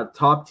a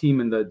top team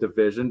in the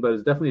division, but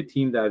it's definitely a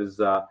team that is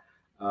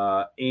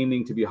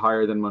aiming to be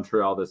higher than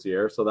Montreal this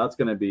year. So that's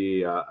going to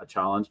be a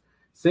challenge.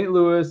 St.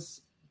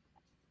 Louis,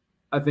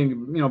 I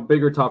think,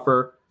 bigger,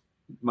 tougher.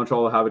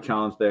 Montreal will have a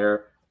challenge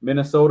there.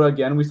 Minnesota,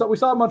 again, we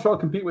saw Montreal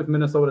compete with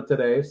Minnesota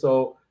today,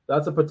 so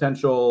that's a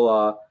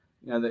potential.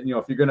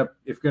 If you're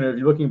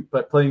looking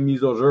at playing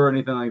mise au jeu or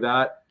anything like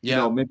that,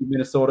 maybe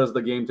Minnesota is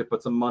the game to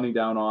put some money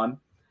down on,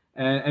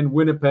 and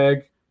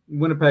Winnipeg,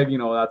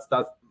 that's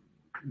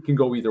can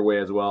go either way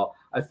as well.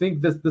 I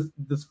think this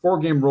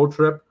 4-game road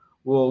trip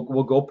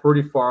will go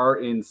pretty far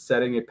in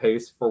setting a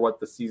pace for what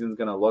the season's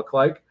going to look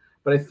like.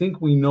 But I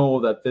think we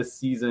know that this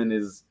season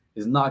is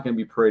not going to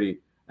be pretty,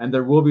 and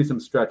there will be some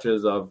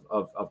stretches of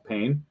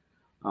pain.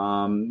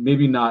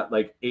 Maybe not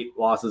like 8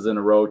 losses in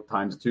a row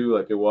times 2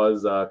 like it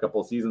was a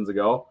couple of seasons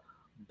ago,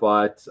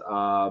 but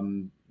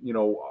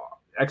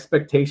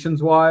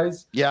expectations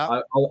wise,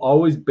 I'll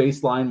always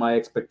baseline my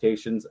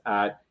expectations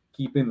at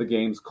keeping the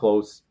games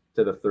close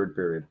to the third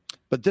period.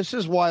 But this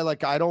is why,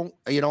 I don't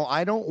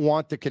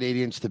want the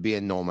Canadians to be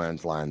in no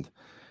man's land.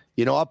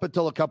 up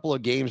until a couple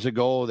of games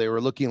ago, they were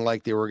looking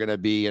like they were going to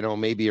be,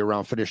 maybe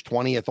around finish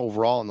 20th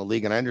overall in the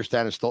league. And I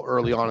understand it's still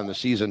early on in the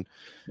season.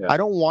 Yeah, I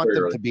don't want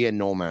them to be in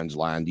no man's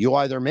land. You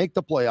either make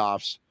the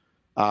playoffs,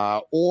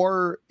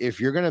 or if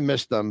you're going to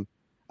miss them,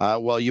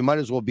 you might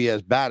as well be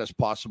as bad as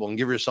possible and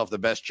give yourself the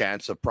best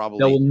chance of probably.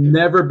 They will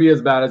never be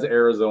as bad as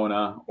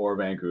Arizona or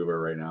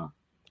Vancouver right now.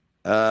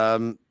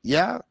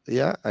 Yeah.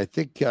 I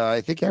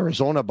think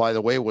Arizona, by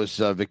the way, was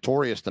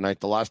victorious tonight.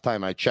 The last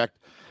time I checked,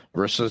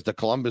 versus the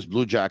Columbus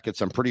Blue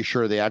Jackets. I'm pretty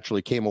sure they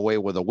actually came away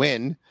with a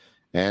win,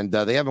 and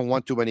they haven't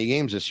won too many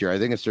games this year. I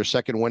think it's their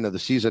second win of the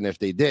season if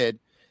they did.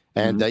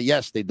 And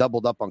yes, they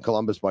doubled up on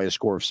Columbus by a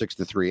score of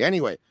 6-3.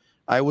 Anyway,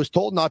 I was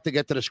told not to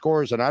get to the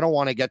scores, and I don't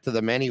want to get to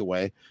them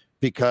anyway,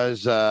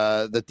 because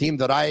the team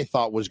that I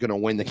thought was going to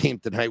win the game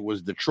tonight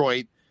was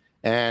Detroit.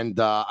 And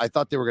I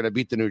thought they were going to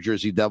beat the New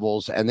Jersey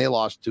Devils, and they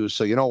lost too.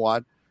 So you know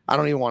what? I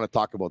don't even want to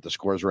talk about the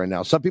scores right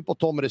now. Some people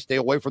told me to stay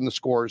away from the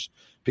scores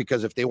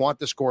because if they want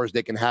the scores,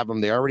 they can have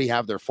them. They already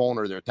have their phone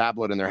or their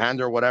tablet in their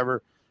hand or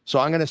whatever. So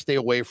I'm going to stay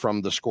away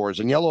from the scores.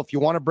 And Yellow, if you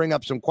want to bring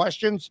up some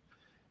questions,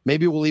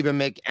 maybe we'll even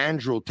make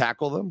Andrew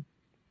tackle them.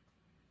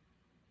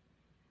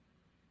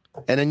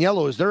 And in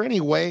Yellow, is there any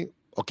way?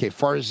 Okay,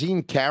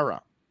 Farzine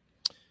Kara.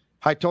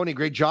 Hi, Tony.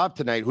 Great job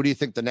tonight. Who do you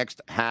think the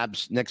next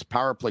Habs, next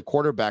power play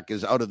quarterback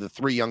is out of the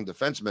three young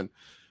defensemen?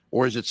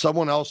 Or is it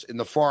someone else in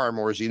the farm,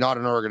 or is he not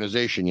an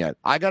organization yet?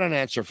 I got an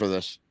answer for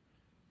this.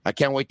 I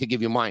can't wait to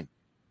give you mine.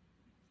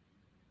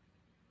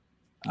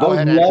 Go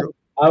ahead, Andrew.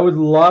 I would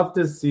love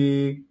to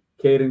see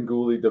Caden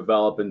Gooley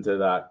develop into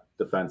that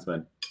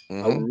defenseman.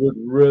 I would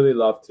really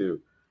love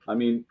to. I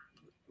mean,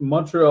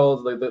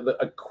 Montreal's like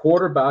a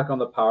quarterback on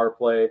the power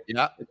play.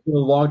 Yeah. It's been a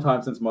long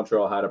time since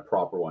Montreal had a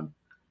proper one.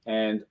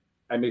 And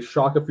I may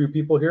shock a few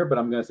people here, but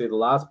I'm going to say the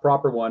last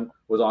proper one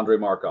was Andrei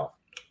Markov.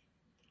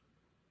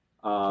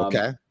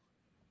 Okay.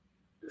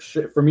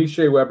 For me,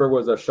 Shea Weber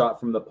was a shot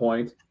from the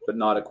point, but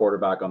not a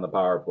quarterback on the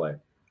power play.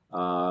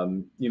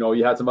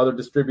 You had some other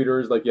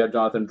distributors, like you had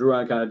Jonathan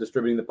Drouin kind of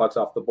distributing the pucks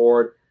off the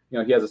board. He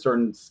has a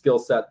certain skill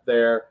set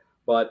there.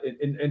 But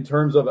in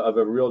terms of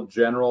a real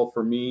general,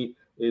 for me,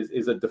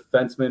 is a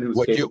defenseman who's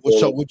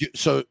capable.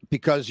 So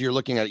because you're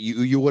looking at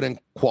you wouldn't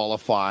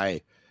qualify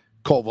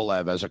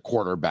Kovalev as a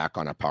quarterback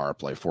on a power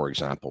play, for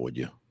example, would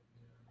you?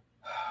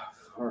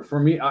 For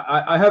me,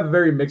 I have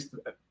very mixed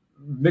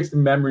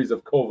memories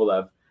of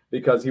Kovalev,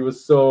 because he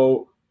was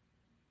so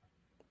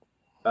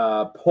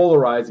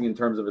polarizing in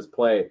terms of his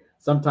play.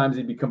 Sometimes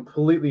he'd be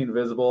completely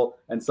invisible,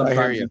 and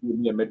sometimes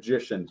he'd be a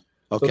magician.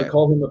 Okay. So to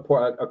call him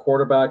a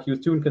quarterback, he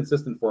was too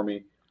inconsistent for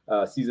me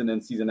season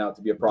in, season out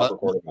to be a proper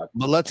quarterback.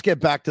 But let's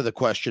get back to the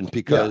question,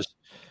 because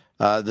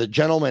the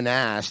gentleman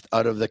asked,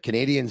 out of the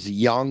Canadians'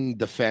 young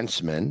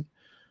defensemen,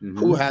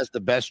 who has the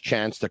best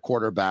chance to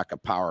quarterback a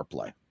power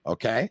play?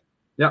 Okay?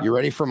 Yeah. You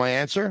ready for my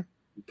answer?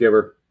 Give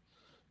her.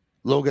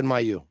 Logan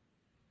Mailloux.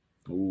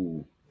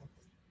 Ooh.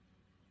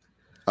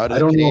 Out of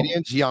the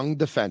Canadians' young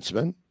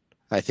defenseman,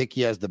 I think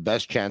he has the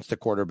best chance to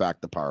quarterback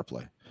the power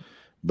play.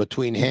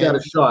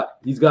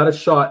 He's got a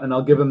shot, and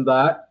I'll give him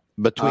that.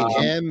 Between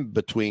him,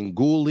 between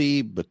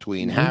Gooley,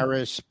 between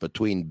Harris,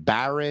 between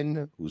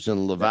Barron, who's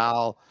in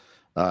Laval,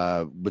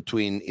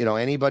 between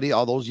anybody,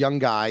 all those young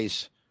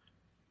guys,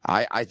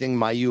 I think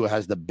Mailloux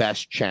has the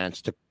best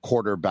chance to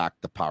quarterback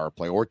the power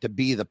play, or to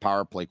be the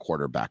power play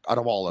quarterback out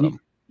of all of them.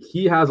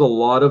 He has a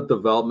lot of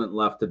development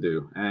left to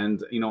do.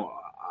 And,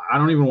 I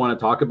don't even want to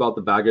talk about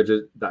the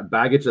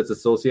baggage that's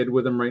associated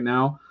with him right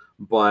now,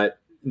 but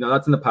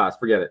that's in the past.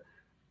 Forget it.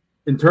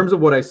 In terms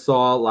of what I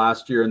saw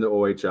last year in the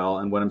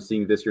OHL and what I'm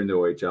seeing this year in the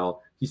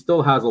OHL, he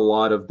still has a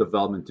lot of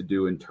development to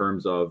do in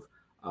terms of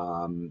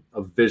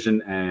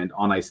vision and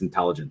on-ice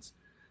intelligence.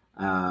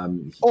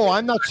 I'm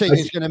not saying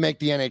he's going to make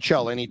the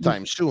NHL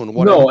anytime soon.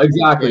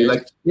 Exactly.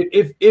 Like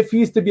if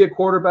he's to be a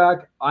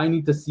quarterback, I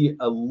need to see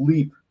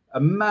a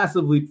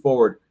massive leap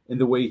forward in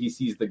the way he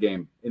sees the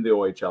game in the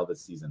OHL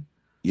this season.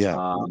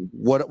 Yeah.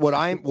 What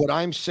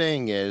I'm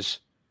saying is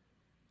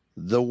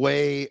the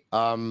way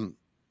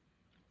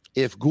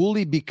if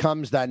Gooley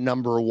becomes that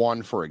number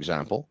one, for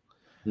example,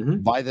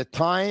 by the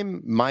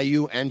time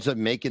Mailloux ends up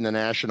making the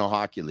National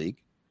Hockey League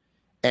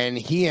and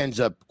he ends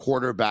up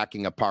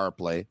quarterbacking a power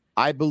play,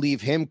 I believe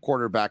him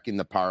quarterbacking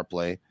the power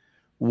play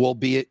will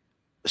be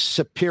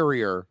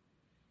superior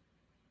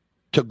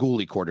to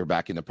Gooley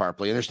quarterbacking the power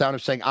play. You understand what I'm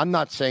saying? I'm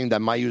not saying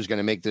that Mailloux is going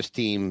to make this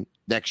team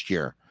next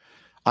year.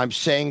 I'm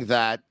saying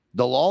that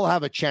they'll all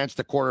have a chance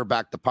to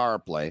quarterback the power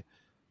play.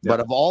 But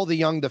of all the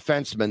young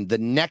defensemen, the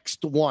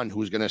next one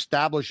who's going to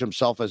establish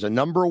himself as a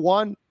number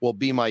one will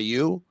be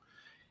Mailloux.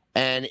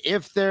 And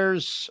if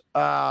there's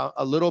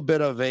a little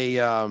bit of a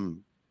I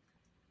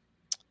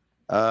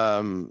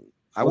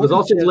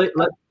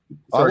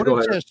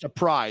wouldn't say a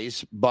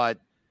surprise, but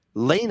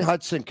Lane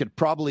Hudson could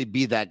probably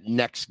be that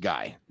next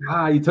guy.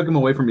 You took him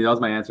away from me. That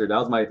was my answer. That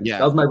was my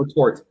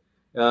retort.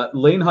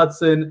 Lane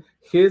Hudson,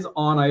 his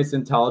on-ice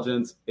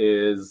intelligence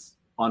is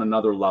on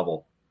another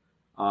level.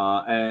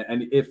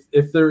 And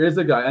if there is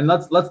a guy, and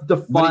let's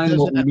define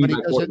what we mean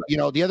by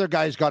quarterback. The other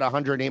guy's got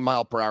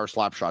 108-mile-per-hour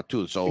slap shot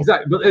too. So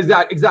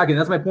exactly.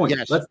 That's my point.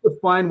 Yes. Let's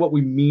define what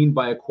we mean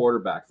by a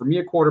quarterback. For me,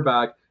 a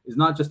quarterback is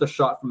not just a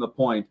shot from the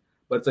point,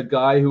 but it's a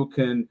guy who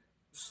can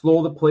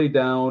slow the play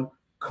down,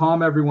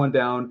 calm everyone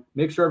down,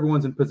 make sure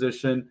everyone's in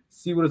position,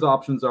 see what his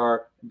options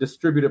are,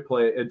 distribute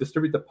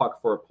the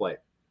puck for a play.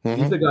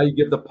 Mm-hmm. He's the guy you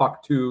give the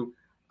puck to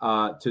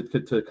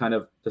kind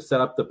of to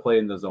set up the play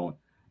in the zone.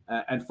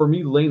 And for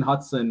me, Lane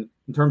Hutson,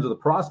 in terms of the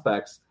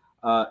prospects,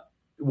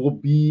 will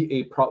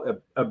be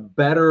a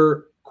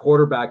better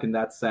quarterback in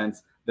that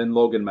sense than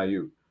Logan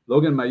Mailloux.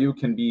 Logan Mailloux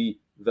can be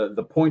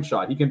the point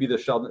shot. He can be the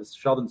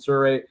Sheldon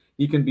Surrey.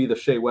 He can be the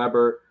Shea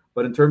Weber.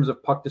 But in terms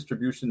of puck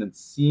distribution and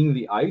seeing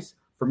the ice,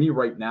 for me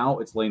right now,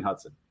 it's Lane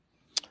Hutson.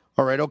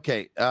 All right,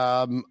 okay.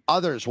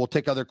 Others, we'll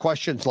take other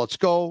questions. Let's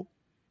go.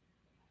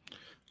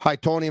 Hi,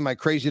 Tony. Am I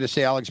crazy to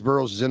say Alex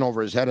Burrows is in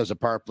over his head as a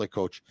power play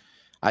coach?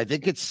 I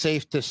think it's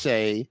safe to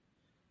say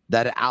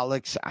that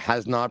Alex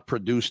has not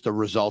produced the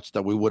results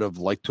that we would have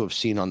liked to have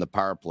seen on the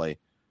power play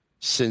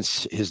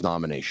since his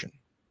nomination.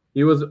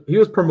 He was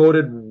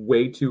promoted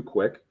way too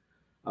quick.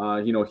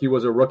 He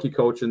was a rookie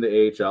coach in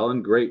the AHL,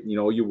 and great.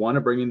 You want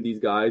to bring in these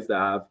guys that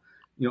have,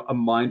 a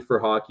mind for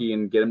hockey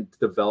and get them to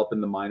develop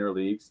in the minor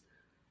leagues.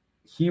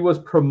 He was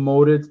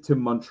promoted to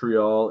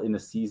Montreal in a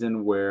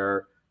season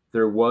where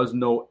there was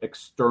no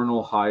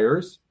external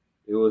hires.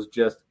 It was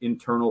just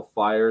internal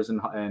fires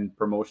and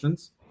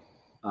promotions.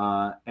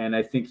 And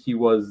I think he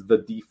was the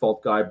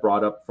default guy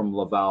brought up from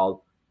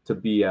Laval to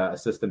be an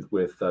assistant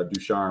with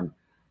Ducharme.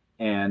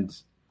 And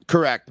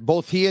correct.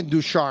 Both he and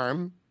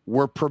Ducharme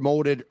were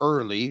promoted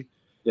early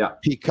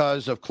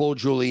because of Claude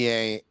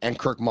Julien and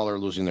Kirk Muller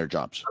losing their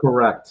jobs.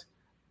 Correct.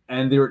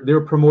 And they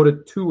were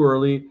promoted too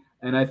early.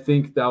 And I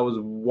think that was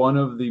one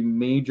of the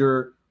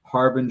major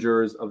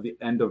harbingers of the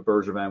end of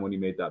Bergevin when he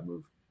made that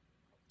move.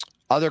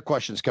 Other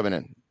questions coming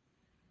in.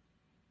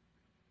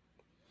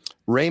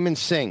 Raymond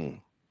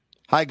Singh.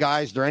 Hi,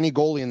 guys. Is there any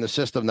goalie in the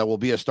system that will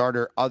be a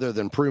starter other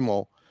than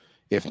Primo?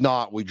 If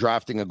not, we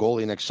drafting a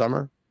goalie next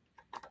summer?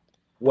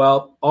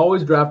 Well,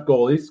 always draft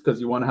goalies because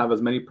you want to have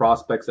as many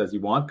prospects as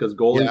you want because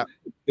goalies,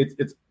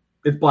 it's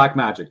black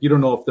magic. You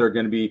don't know if they're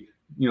going to be,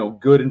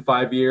 good in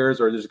 5 years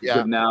or they're just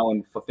good now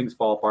and things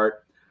fall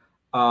apart.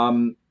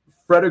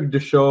 Fredrik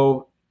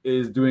Duchaux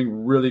is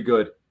doing really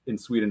good in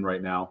Sweden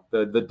right now.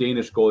 The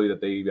Danish goalie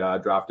that they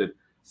drafted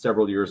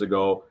several years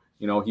ago.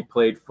 He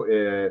played for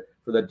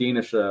the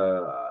Danish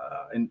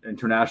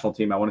international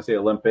team. I want to say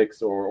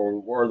Olympics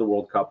or the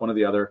World Cup, one or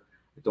the other.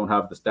 I don't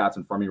have the stats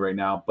in front of me right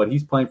now, but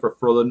he's playing for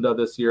Frölunda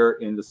this year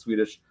in the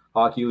Swedish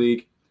Hockey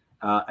League,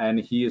 and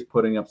he is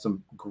putting up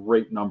some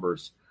great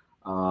numbers.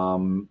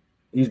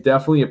 He's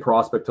definitely a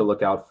prospect to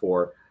look out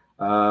for.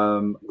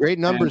 Great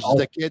numbers is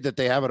the kid that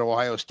they have at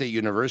Ohio State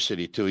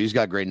University, too. He's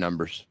got great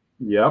numbers.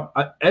 Yep.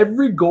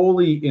 Every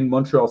goalie in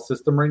Montreal's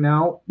system right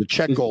now. The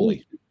Czech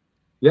goalie.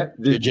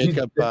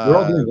 Jacob. They're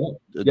all doing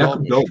well.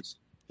 Jacob Dobes.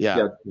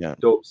 Yeah.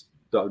 Dobes.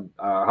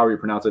 However you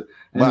pronounce it.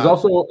 And there's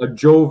also a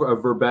Joe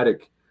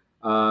Verbetic,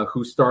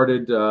 who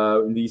started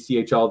in the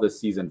ECHL this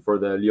season for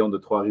the Lions de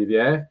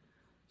Trois-Rivières.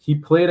 He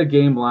played a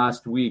game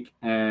last week,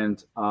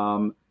 and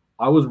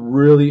I was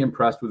really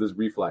impressed with his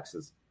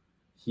reflexes.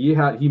 He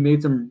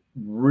made some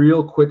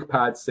real quick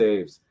pad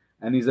saves,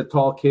 and he's a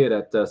tall kid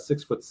at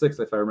 6'6",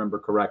 if I remember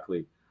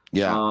correctly.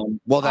 Yeah.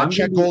 That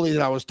Czech goalie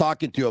that I was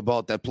talking to you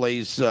about that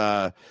plays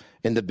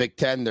in the Big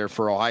Ten there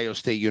for Ohio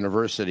State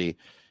University,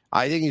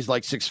 I think he's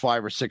like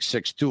 6'5" or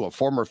 6'6" too, a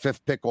former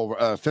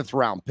fifth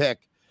round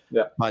pick.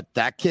 Yeah. But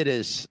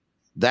he's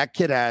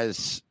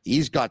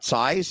got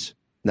size.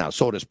 Now,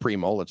 so does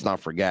Primo. Let's not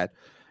forget.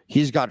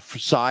 He's got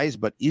size,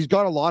 but he's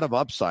got a lot of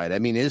upside. I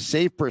mean, his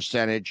save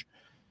percentage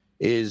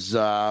is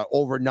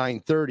over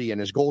 930, and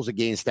his goals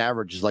against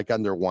average is like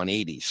under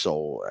 180.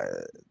 So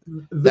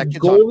that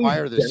kid's on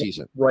fire this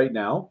season. Right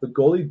now, the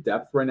goalie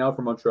depth right now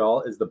for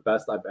Montreal is the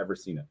best I've ever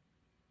seen it.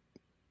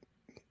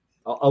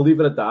 I'll leave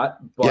it at that.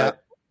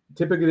 But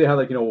typically they have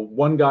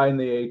one guy in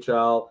the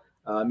AHL,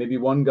 maybe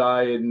one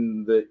guy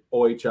in the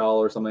OHL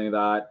or something like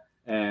that,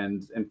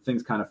 and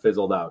things kind of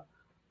fizzled out.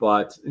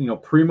 But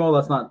Primo,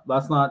 let's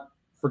not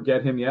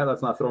forget him yet.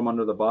 Let's not throw him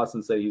under the bus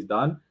and say he's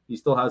done. He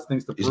still has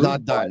things to prove. He's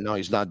not done. No,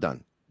 he's not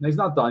done. No, he's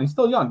not done. He's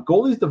still young.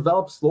 Goalies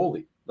develop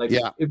slowly.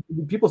 If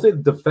people say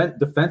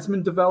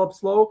defensemen develop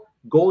slow,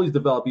 goalies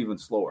develop even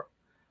slower.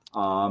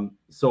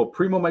 So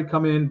Primo might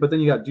come in, but then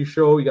you got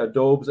Duchaux, you got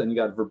Dobes, and you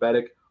got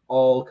Verbetic,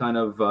 all kind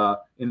of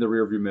in the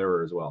rearview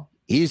mirror as well.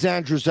 He's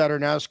Andrew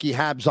Zadornowski,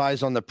 Habs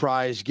Eyes on the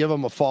Prize. Give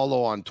him a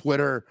follow on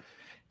Twitter.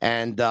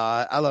 And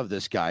I love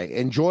this guy.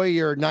 Enjoy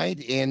your night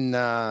in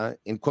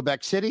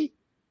Quebec City.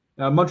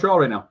 Montreal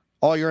right now.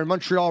 Oh, you're in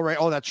Montreal, right?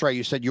 Oh, that's right.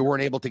 You said you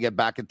weren't able to get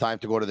back in time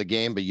to go to the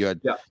game, but you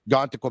had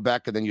gone to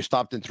Quebec, and then you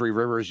stopped in Three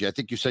Rivers. I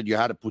think you said you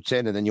had a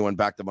poutine, and then you went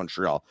back to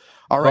Montreal.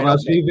 All right. I'll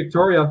see you,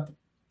 Victoria.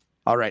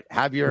 All right.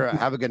 Have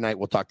a good night.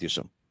 We'll talk to you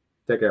soon.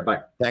 Take care.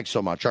 Bye. Thanks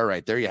so much. All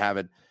right. There you have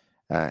it.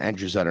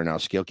 Andrew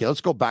Zadarnowski. Okay,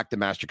 let's go back to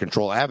Master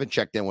Control. I haven't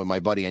checked in with my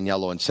buddy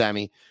Agnello and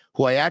Sammy,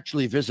 who I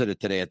actually visited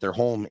today at their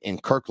home in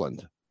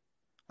Kirkland.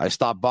 I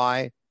stopped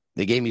by.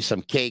 They gave me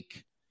some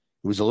cake.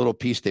 It was a little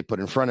piece they put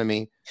in front of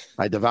me.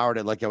 I devoured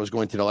it like I was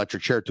going to the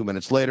electric chair 2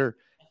 minutes later,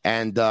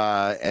 and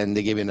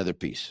they gave me another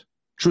piece.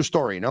 True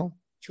story, no?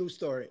 True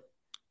story.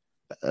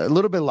 A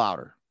little bit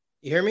louder.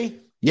 You hear me?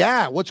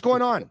 Yeah, what's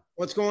going on?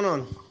 What's going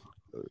on?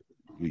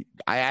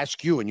 I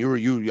ask you, and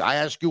I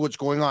ask you what's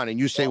going on, and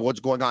you say what's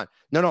going on.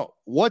 No,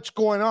 what's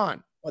going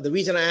on? Well, the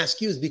reason I ask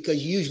you is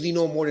because you usually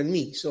know more than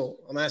me, so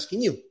I'm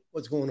asking you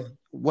what's going on.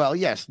 Well,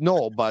 yes,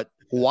 no, but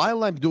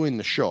while I'm doing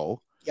the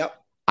show,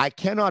 I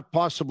cannot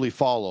possibly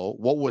follow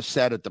what was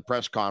said at the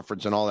press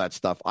conference and all that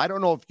stuff. I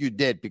don't know if you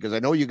did, because I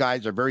know you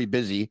guys are very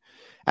busy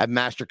at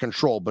Master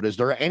Control, but is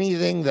there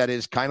anything that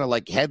is kind of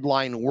like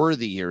headline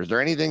worthy here? Is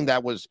there anything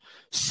that was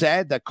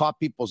said that caught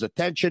people's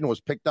attention, was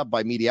picked up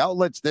by media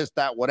outlets, this,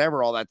 that,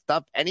 whatever, all that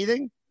stuff?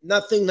 Anything?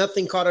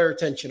 Nothing caught our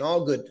attention.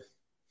 All good.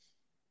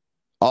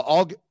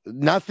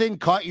 Nothing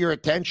caught your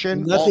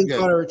attention? Nothing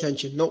caught our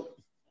attention. Nope.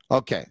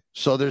 Okay,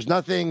 so there's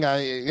nothing,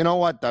 you know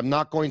what? I'm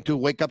not going to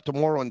wake up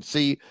tomorrow and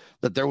see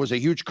that there was a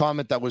huge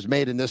comment that was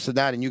made and this and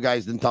that, and you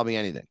guys didn't tell me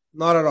anything.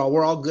 Not at all.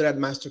 We're all good at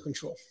Master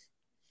Control.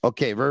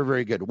 Okay, very,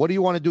 very good. What do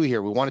you want to do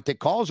here? We want to take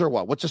calls or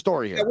what? What's the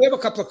story here? Yeah, we have a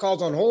couple of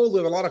calls on hold. We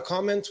have a lot of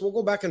comments. We'll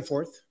go back and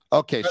forth.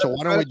 Okay, so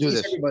why don't we do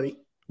this? Everybody.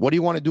 What do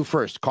you want to do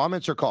first?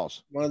 Comments or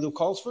calls? Want to do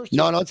calls first?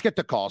 No, let's get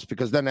the calls,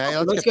 because then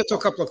let's get to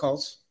a couple of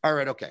calls. All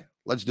right, okay.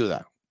 Let's do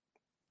that.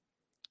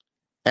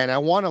 And I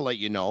want to let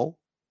you know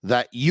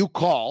that You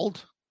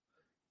Called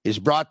is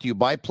brought to you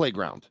by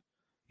Playground,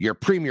 your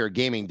premier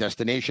gaming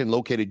destination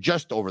located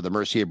just over the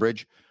Mercier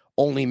Bridge,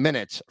 only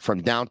minutes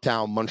from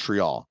downtown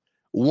Montreal.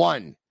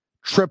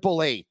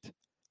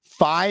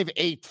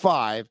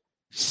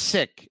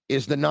 1-888-585-SICK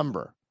is the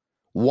number.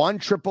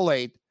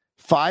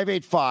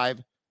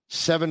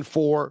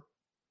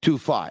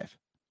 1-888-585-7425.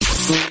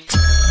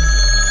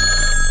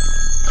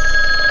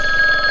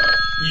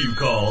 You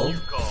called.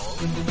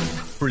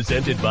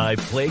 Presented by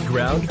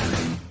Playground.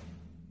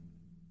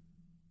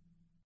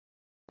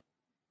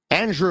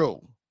 Andrew,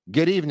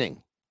 good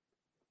evening.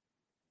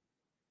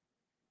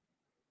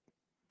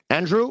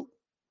 Andrew?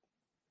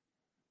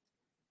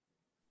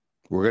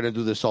 We're going to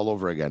do this all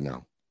over again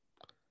now.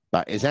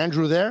 But is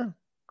Andrew there?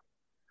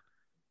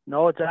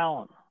 No, it's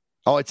Alan.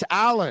 Oh, it's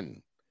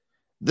Alan.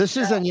 This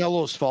is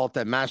Agnello's fault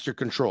at Master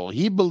Control.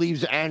 He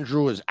believes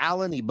Andrew is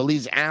Alan. He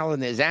believes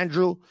Alan is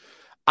Andrew.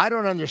 I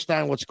don't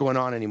understand what's going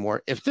on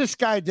anymore. If this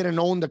guy didn't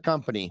own the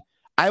company,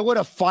 I would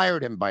have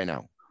fired him by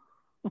now.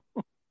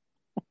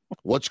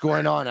 What's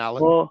going on,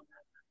 Alan? Well,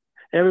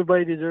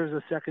 everybody deserves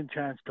a second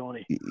chance,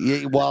 Tony.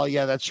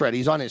 Yeah, that's right.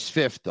 He's on his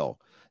fifth, though.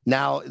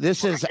 Now,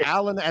 this is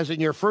Alan as in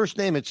your first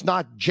name. It's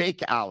not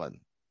Jake Allen.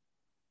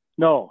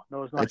 No,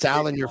 it's not. It's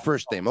Alan, your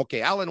first name.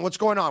 Okay, Alan, what's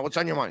going on? What's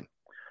on your mind?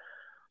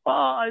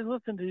 I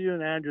listened to you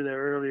and Andrew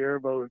there earlier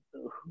about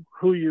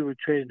who you would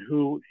trade and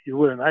who you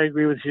wouldn't. I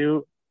agree with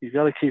you. You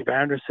got to keep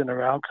Anderson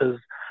around, because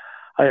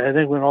I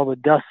think when all the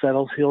dust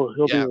settles, he'll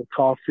be with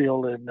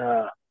Caulfield and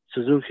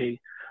Suzuki.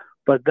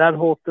 But that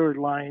whole third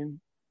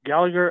line,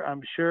 Gallagher,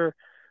 I'm sure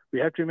we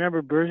have to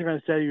remember Bergevin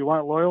said, you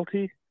want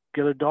loyalty,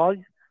 get a dog.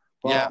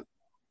 Well,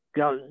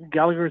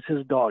 Gallagher's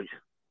his dog.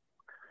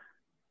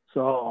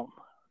 So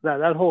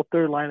that whole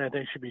third line, I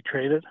think, should be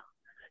traded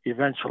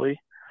eventually,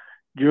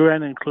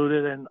 Duran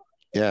included. And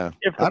I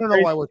don't know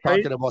why we're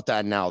talking about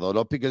that now,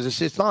 though,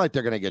 because it's not like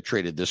they're going to get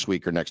traded this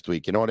week or next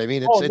week. You know what I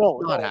mean? It's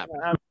not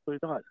happening.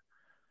 Absolutely not.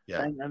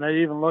 Yeah. And I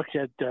even look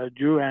at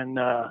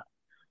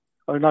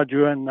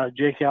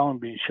Jake Allen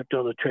being shipped out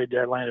of the trade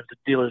deadline if the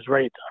deal is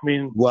right. I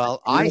mean,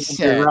 I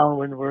said around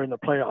when we're in the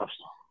playoffs.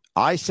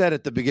 I said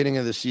at the beginning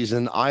of the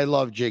season, I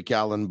love Jake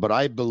Allen, but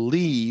I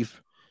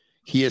believe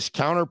he is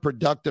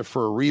counterproductive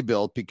for a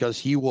rebuild because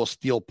he will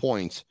steal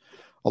points.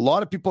 A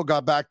lot of people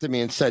got back to me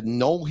and said,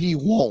 no, he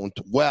won't.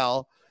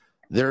 Well,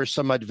 there's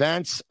some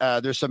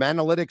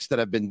analytics that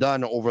have been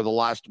done over the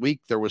last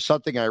week. There was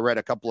something I read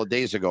a couple of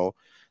days ago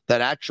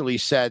that actually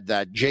said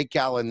that Jake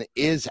Allen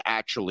is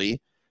actually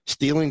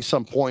stealing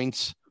some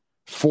points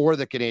for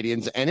the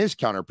Canadians and is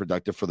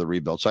counterproductive for the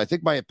rebuild. So I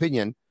think my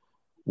opinion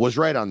was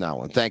right on that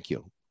one. Thank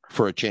you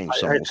for a change.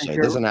 Some will say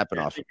it doesn't happen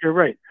often. I think you're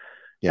right.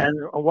 Yeah. And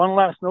one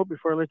last note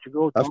before I let you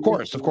go. Of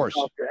course.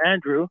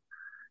 Andrew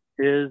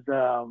is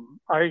I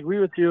agree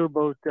with you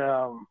about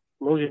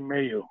Logan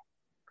Mailloux.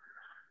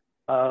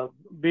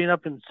 Being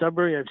up in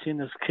Sudbury, I've seen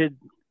this kid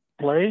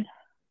play,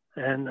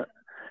 and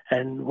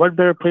what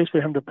better place for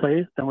him to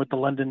play than with the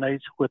London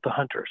Knights with the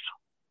Hunters?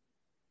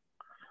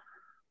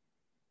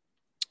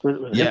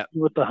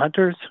 With the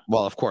Hunters,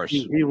 well, of course,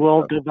 he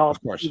will develop.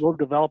 He will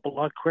develop a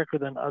lot quicker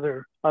than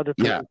other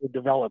players would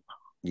develop.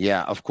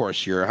 Yeah, of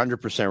course, you're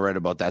 100% right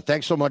about that.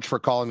 Thanks so much for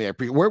calling me.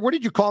 Where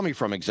did you call me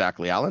from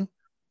exactly, Alan?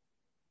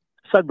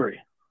 Sudbury.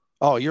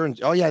 Oh, you're in.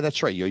 Oh, yeah,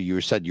 that's right.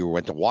 You said you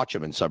went to watch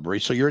him in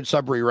Sudbury, so you're in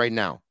Sudbury right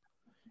now.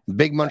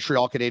 Big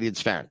Montreal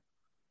Canadiens fan.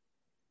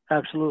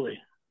 Absolutely.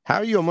 How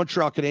are you a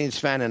Montreal Canadiens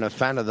fan and a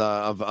fan of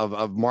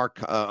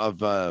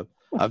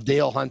of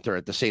Dale Hunter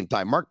at the same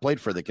time. Mark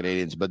played for the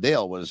Canadians, but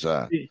Dale was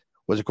a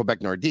Quebec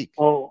Nordique.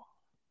 Oh,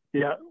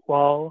 yeah.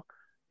 Well,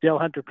 Dale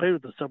Hunter played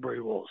with the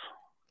Sudbury Wolves.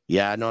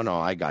 Yeah, no,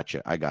 I got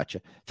you.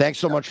 Thanks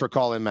so much for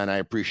calling, man. I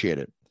appreciate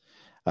it.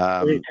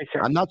 I'm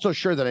not so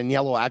sure that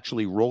Agnello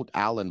actually wrote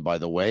Allen, by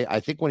the way. I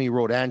think when he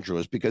wrote Andrew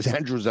is because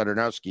Andrew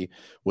Zadarnowski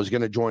was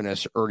going to join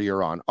us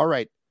earlier on. All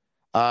right.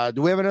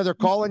 Do we have another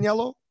call,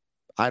 Agnello?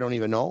 I don't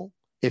even know.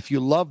 If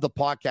you love the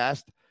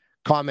podcast,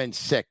 comment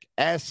SICK,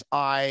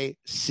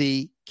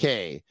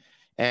 SICK.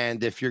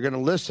 And if you're going to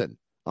listen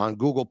on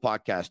Google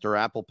Podcast or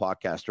Apple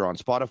Podcast or on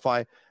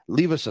Spotify,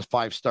 leave us a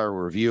 5-star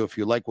review. If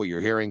you like what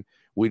you're hearing,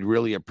 we'd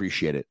really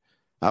appreciate it.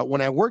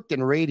 When I worked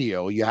in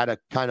radio, you had a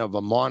kind of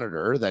a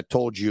monitor that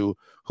told you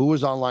who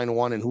was on line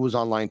 1 and who was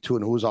on line 2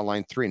 and who was on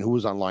line 3 and who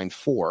was on line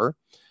 4.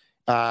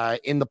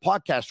 In the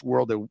podcast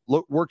world, it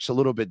works a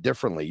little bit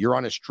differently. You're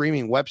on a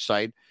streaming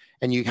website,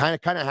 and you kind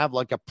of have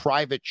like a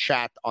private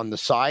chat on the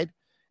side,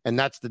 and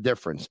that's the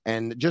difference.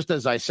 And just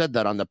as I said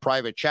that on the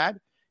private chat,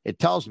 it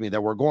tells me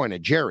that we're going to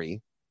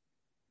Jerry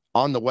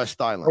on the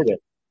West Island. Okay.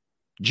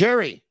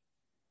 Jerry.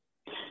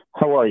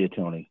 How are you,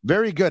 Tony?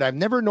 Very good. I've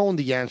never known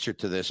the answer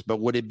to this,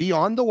 but would it be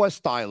on the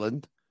West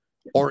Island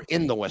or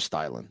in the West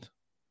Island?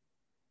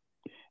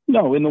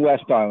 No, in the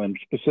West Island,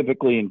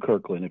 specifically in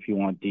Kirkland, if you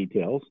want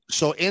details.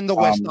 So in the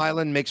West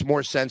Island makes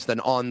more sense than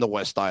on the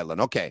West Island.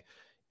 Okay.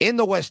 In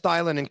the West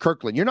Island in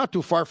Kirkland. You're not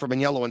too far from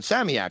Agnello and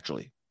Sammy,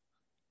 actually.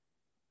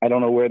 I don't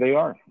know where they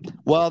are.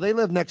 Well, they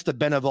live next to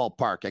Beneville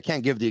Park. I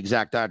can't give the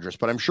exact address,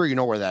 but I'm sure you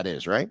know where that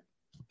is, right?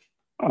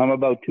 I'm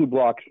about 2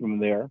 blocks from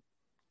there.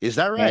 Is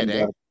that right,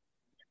 and,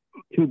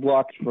 2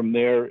 blocks from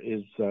there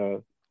is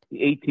the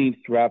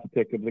 18th draft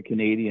pick of the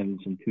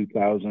Canadians in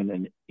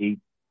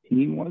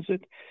 2018, was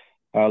it?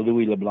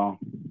 Louis Leblanc.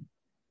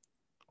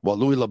 Well,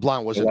 Louis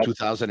Leblanc was in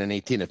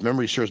 2018. If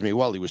memory serves me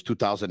well, he was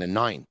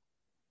 2009.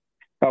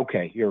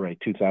 Okay, you're right.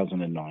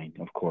 2009,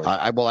 of course.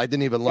 I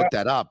didn't even look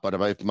that up, but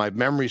if my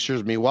memory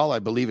serves me well, I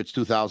believe it's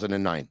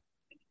 2009.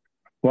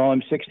 Well,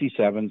 I'm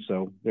 67,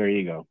 so there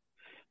you go.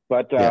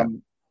 But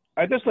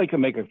I'd just like to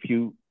make a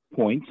few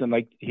points and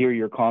like to hear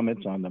your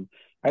comments on them.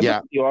 I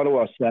like the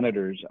Ottawa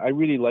Senators. I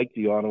really like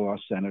the Ottawa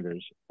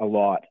Senators a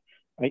lot.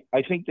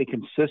 I think they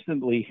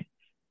consistently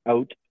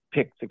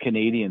outpick the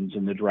Canadians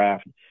in the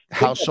draft.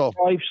 How so?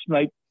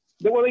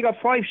 They got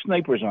 5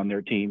 snipers on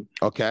their team.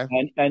 Okay.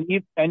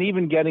 And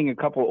even getting a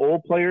couple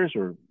old players,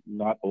 or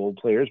not old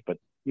players, but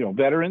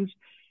veterans,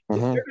 they're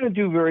going to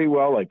do very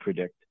well, I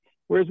predict.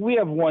 Whereas we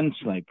have 1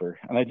 sniper,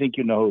 and I think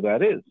you know who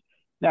that is.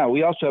 Now,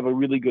 we also have a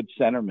really good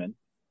centerman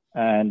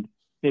and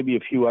maybe a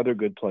few other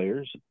good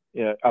players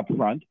up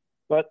front.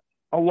 But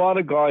a lot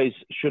of guys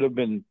should have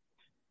been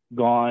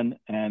gone.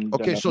 And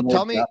okay, so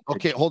tell me.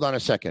 Okay, hold on a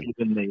second.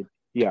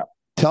 Yeah.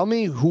 Tell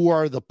me who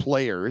are the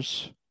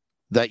players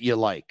that you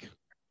like.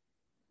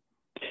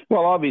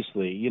 Well,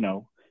 obviously,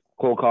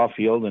 Cole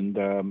Caulfield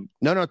and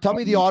No. Tell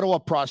me the Ottawa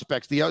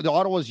prospects, the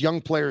Ottawa's young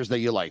players that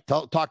you like.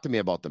 Talk to me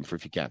about them,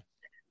 if you can.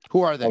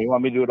 Who are they? Oh, you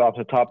want me to do it off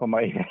the top of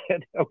my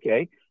head?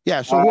 Okay.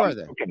 Yeah. So who are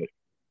they?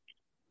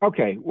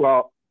 Okay.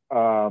 Well.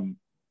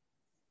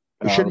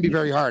 It shouldn't be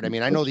very hard. I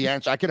mean, I know the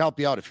answer. I can help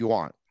you out if you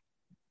want.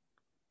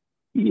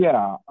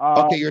 Yeah.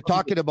 Okay, you're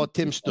talking about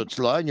Tim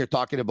Stützle and you're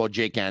talking about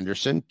Jake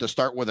Anderson to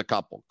start with a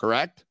couple,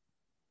 correct?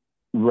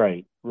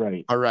 Right.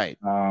 All right.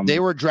 They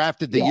were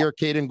drafted the year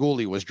Caden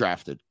Gooley was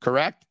drafted,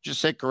 correct?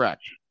 Just say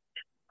correct.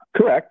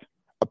 Correct.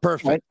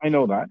 Perfect. I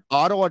know that.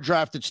 Ottawa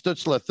drafted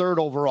Stützle 3rd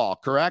overall,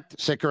 correct?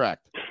 Say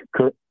correct.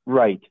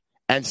 Right.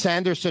 And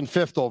Sanderson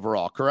 5th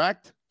overall,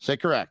 correct? Say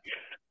correct.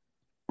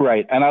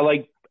 Right. And I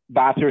like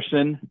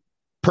Batherson.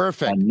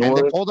 Perfect. And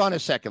then, hold on a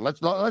second.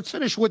 Let's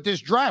finish with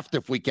this draft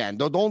if we can.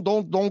 Don't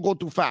go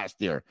too fast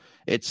here.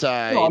 It's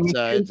not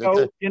a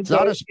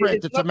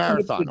sprint. It's a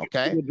marathon.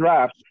 Okay. The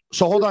draft.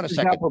 So hold on a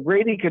second.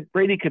 Brady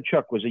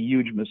Tkachuk was a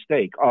huge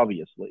mistake,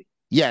 obviously.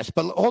 Yes,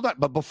 but hold on.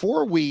 But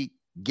before we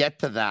get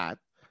to that,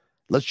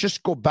 let's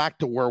just go back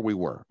to where we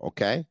were.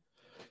 Okay.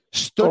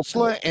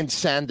 Stützle and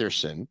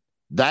Sanderson,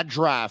 that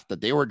draft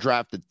that they were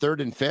drafted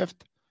 3rd and 5th,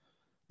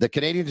 the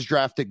Canadians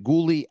drafted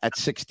Gooley at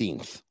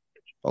 16th.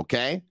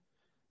 Okay.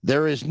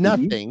 There is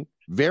nothing,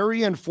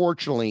 very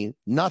unfortunately,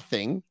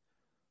 nothing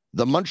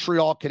the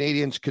Montreal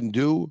Canadiens can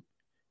do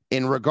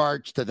in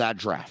regards to that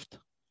draft.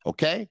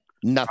 Okay?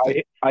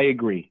 Nothing. I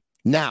agree.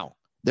 Now,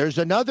 there's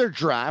another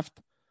draft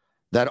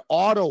that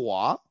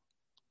Ottawa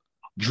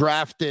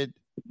drafted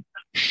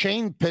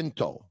Shane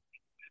Pinto.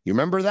 You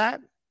remember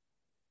that?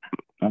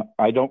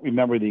 I don't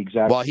remember the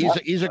exact. Well,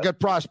 he's a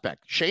good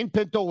prospect. Shane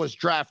Pinto was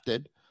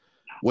drafted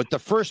with the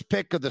 1st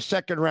pick of the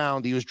 2nd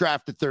round. He was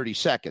drafted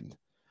 32nd.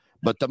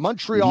 But the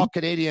Montreal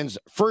Canadiens'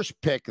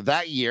 first pick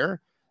that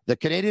year, the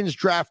Canadiens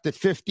drafted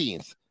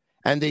 15th,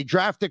 and they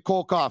drafted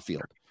Cole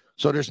Caulfield.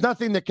 So there's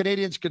nothing the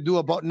Canadiens can do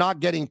about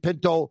not getting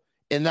Pinto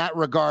in that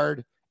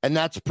regard, and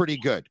that's pretty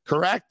good.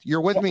 Correct?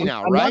 You're with me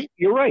now, right?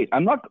 You're right.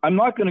 I'm not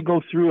going to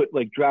go through it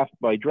like draft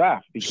by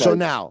draft. So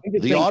now,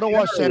 the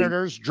Ottawa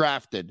Senators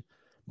drafted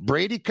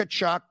Brady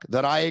Tkachuk,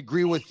 that I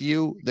agree with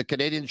you, the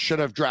Canadiens should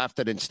have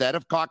drafted instead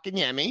of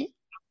Kotkaniemi.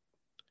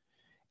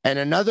 And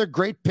another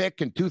great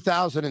pick in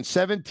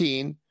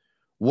 2017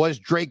 was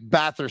Drake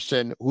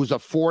Batherson, who's a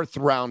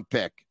 4th-round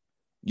pick.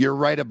 You're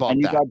right about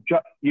and that.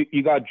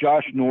 You got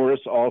Josh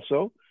Norris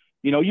also.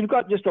 You've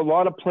got just a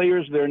lot of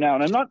players there now,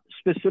 and I'm not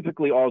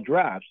specifically all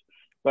drafts,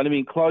 but I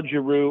mean Claude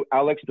Giroux,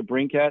 Alex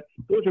DeBrincat,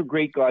 those are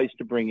great guys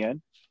to bring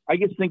in. I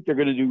just think they're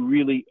going to do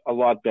really a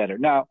lot better.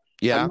 Now,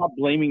 I'm not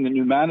blaming the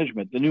new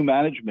management. The new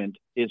management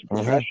is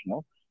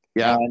professional,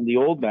 and the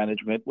old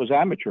management was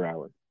amateur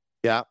hour.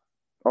 Yeah.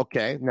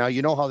 Okay. Now,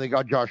 you know how they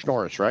got Josh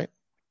Norris, right?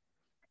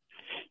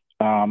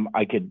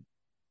 I could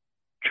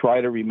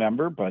try to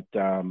remember, but...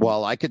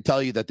 well, I could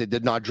tell you that they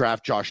did not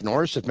draft Josh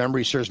Norris. If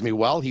memory serves me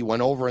well, he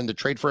went over in the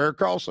trade for Erik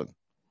Karlsson.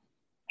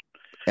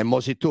 And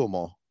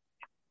Mositumo.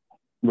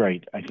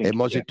 Right. I think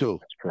Mositu.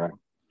 That's correct.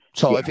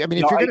 So, if you're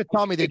going to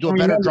tell me they do a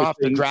better job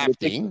than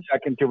drafting... Take a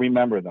second to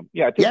remember them.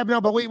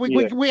 But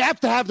we have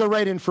to have the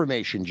right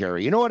information,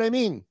 Jerry. You know what I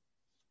mean?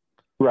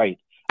 Right.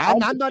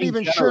 I'm not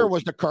even sure it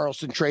was the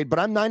Karlsson trade, but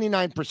I'm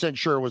 99%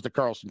 sure it was the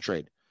Karlsson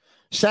trade.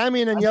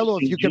 Sammy and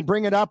Agnello, if you can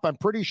bring it up, I'm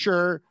pretty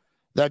sure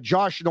that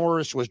Josh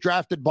Norris was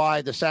drafted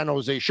by the San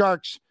Jose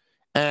Sharks,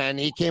 and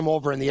he came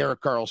over in the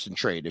Erik Karlsson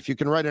trade. If you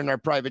can write in our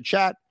private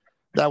chat,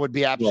 that would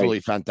be absolutely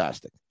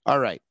fantastic. All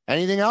right.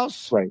 Anything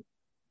else? Right.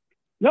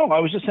 No, I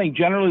was just saying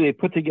generally they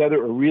put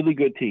together a really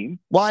good team.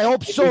 Well, I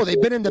hope so.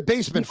 They've been in the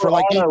basement for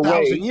like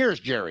 8,000 years,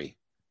 Jerry.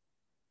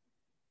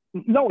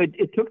 No,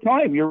 it took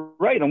time. You're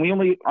right.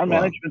 And our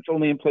management's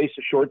only in place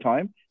a short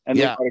time, and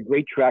they've got a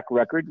great track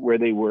record where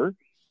they were.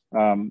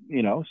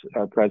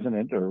 Our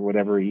president or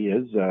whatever he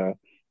is,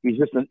 he's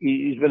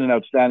been an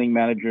outstanding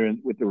manager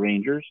with the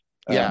Rangers.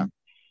 And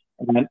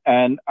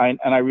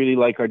I really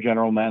like our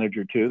general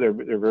manager too. They're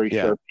very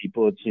sharp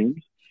people, it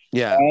seems.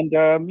 Yeah. And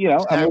and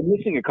we're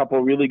missing a couple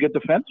of really good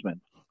defensemen.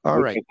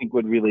 All right. I think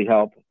would really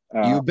help.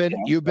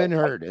 You've been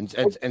heard,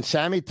 and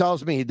Sammy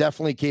tells me he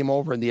definitely came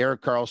over in the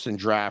Erik Karlsson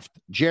draft.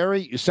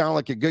 Jerry, you sound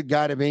like a good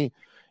guy to me.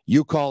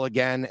 You call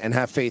again and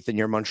have faith in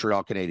your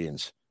Montreal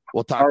Canadiens.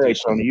 We'll talk. All right,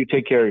 Tony. You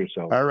take care of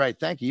yourself. All right,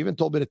 thank you. You even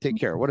told me to take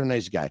care. What a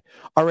nice guy.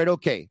 All right,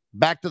 okay.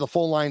 Back to the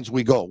phone lines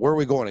we go. Where are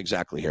we going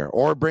exactly here?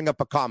 Or bring up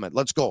a comment.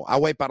 Let's go.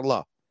 Away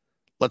parla.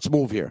 Let's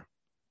move here.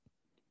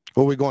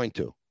 Who are we going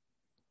to?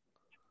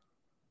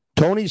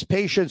 Tony's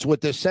patience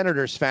with this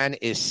Senators fan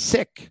is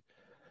sick,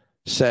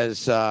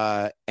 says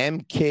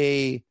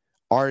MKRCIVOJ.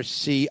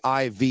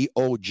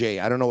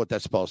 I don't know what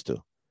that's supposed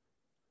to.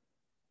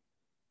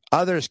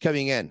 Others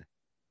coming in.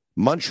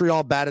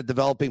 Montreal bad at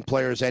developing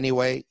players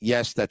anyway.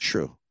 Yes, that's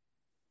true.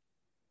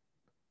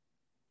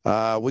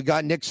 We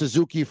got Nick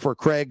Suzuki for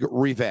Craig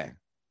Rivet.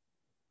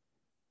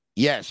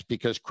 Yes,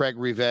 because Craig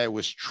Rivet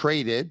was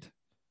traded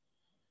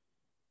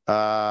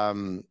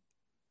to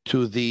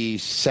the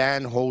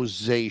San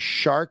Jose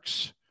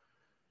Sharks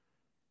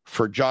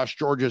for Josh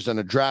Georges and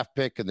a draft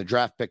pick, and the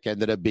draft pick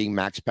ended up being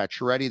Max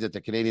Pacioretty that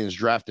the Canadians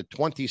drafted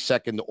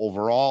 22nd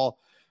overall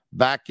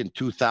back in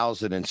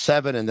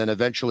 2007, and then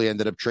eventually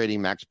ended up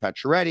trading Max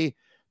Pacioretty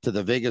to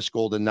the Vegas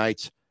Golden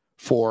Knights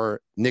for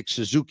Nick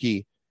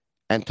Suzuki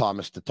and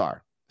Thomas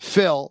Tatar.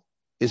 Phil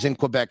is in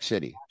Quebec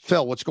City.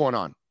 Phil, what's going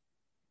on?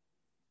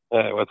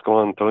 Hey, what's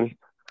going on, Tony?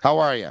 How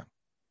are you?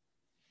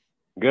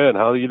 Good.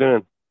 How are you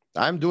doing?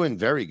 I'm doing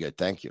very good.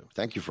 Thank you.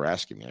 Thank you for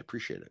asking me. I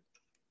appreciate it.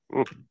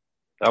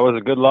 That was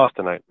a good loss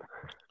tonight.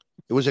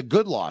 It was a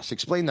good loss.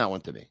 Explain that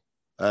one to me.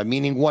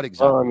 Meaning what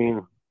exactly?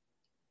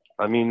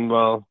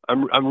 Well,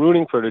 I'm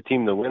rooting for the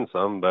team to win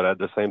some, but at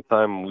the same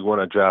time, we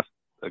want to draft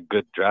a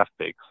good draft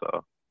pick.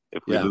 So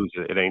if we lose,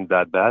 it ain't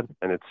that bad,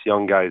 and it's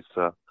young guys.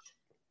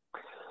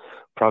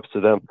 Props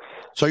to them.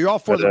 So you're all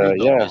for the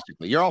rebuild,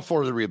 basically. You're all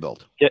for the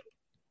rebuild.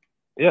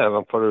 Yeah,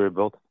 I'm for the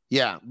rebuild.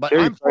 Yeah, but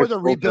I'm for the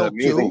rebuild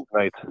too.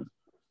 Tonight.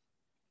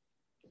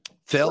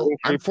 Phil,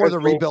 I'm for the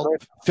rebuild.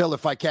 Phil,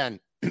 if I can,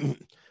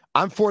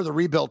 I'm for the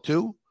rebuild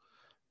too,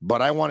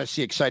 but I want to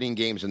see exciting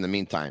games in the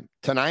meantime.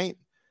 Tonight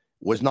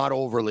was not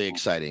overly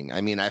exciting.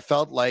 I mean, I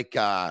felt like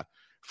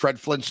Fred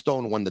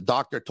Flintstone when the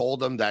doctor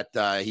told him that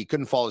he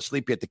couldn't fall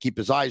asleep, he had to keep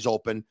his eyes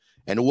open,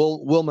 and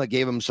Wilma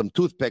gave him some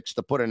toothpicks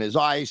to put in his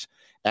eyes,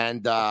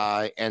 and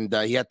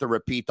he had to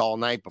repeat all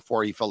night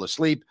before he fell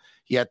asleep.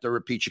 He had to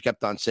repeat. She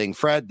kept on saying,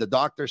 Fred, the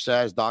doctor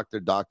says, doctor,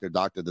 doctor,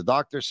 doctor. The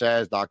doctor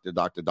says, doctor,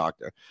 doctor,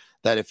 doctor,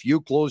 that if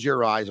you close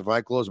your eyes, if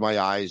I close my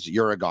eyes,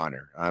 you're a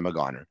goner. I'm a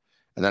goner.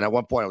 And then at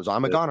one point, I was,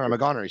 I'm a goner, I'm a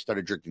goner. He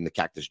started drinking the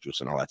cactus juice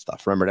and all that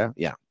stuff. Remember that?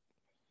 Yeah.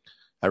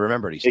 I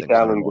remember these things. Jake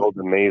Allen was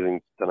amazing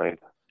tonight.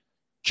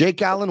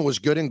 Jake Allen was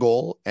good in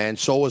goal, and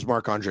so was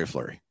Marc-Andre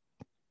Fleury.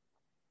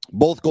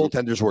 Both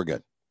goaltenders were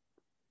good.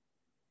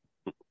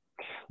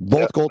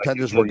 Both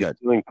goaltenders were good.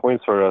 Stealing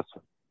points for us,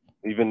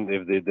 even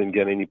if they didn't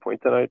get any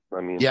point tonight. I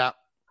mean, yeah.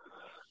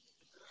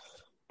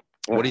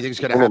 What do you think is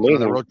going to happen on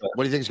the road?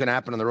 What do you think is going to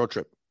happen on the road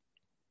trip?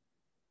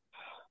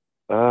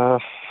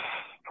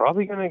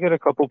 Probably going to get a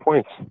couple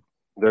points.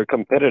 They're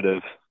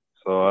competitive,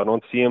 so I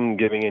don't see them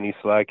giving any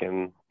slack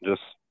and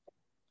just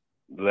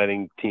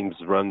letting teams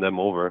run them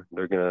over.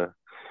 They're gonna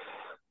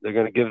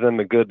give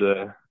them a good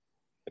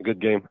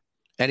game.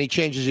 Any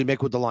changes you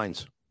make with the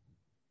lines?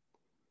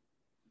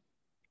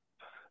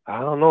 I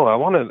don't know. I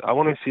want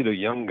to see the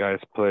young guys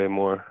play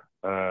more.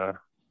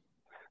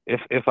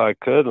 If I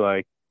could,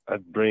 like,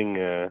 I'd bring.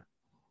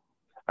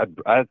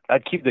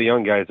 I'd keep the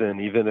young guys in,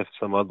 even if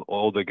some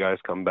older guys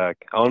come back.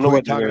 I don't know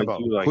what they're going to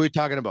do. Like, who are you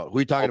talking about? Who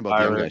are you talking about?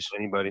 The young guys.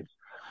 Anybody?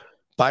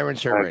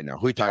 Byron's here right now.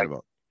 Who are you talking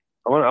about?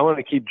 I want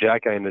to keep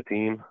Jacka in the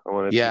team. I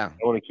want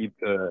to keep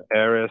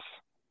Harris.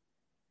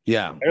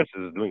 Yeah, Harris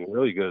is doing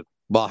really good.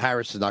 Well,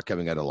 Harris is not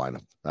coming out of the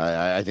lineup.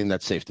 I think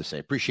that's safe to say.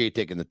 Appreciate you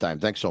taking the time.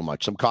 Thanks so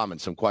much. Some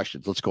comments, some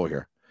questions. Let's go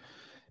here.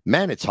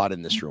 Man, it's hot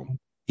in this room.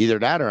 Either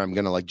that or I'm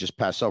going to just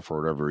pass out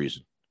for whatever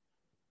reason.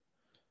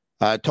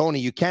 Tony,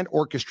 you can't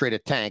orchestrate a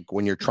tank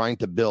when you're trying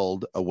to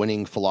build a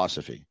winning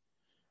philosophy.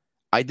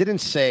 I didn't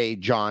say,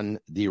 John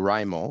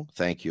DiRimo,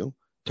 thank you,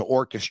 to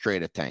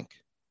orchestrate a tank.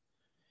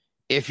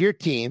 If your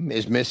team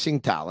is missing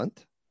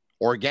talent,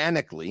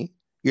 organically,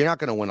 you're not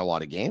going to win a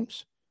lot of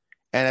games.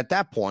 And at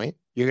that point,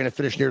 you're going to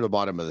finish near the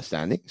bottom of the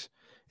standings.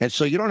 And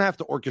so you don't have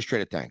to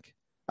orchestrate a tank.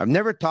 I've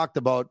never talked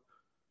about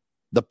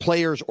the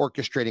players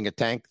orchestrating a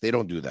tank. They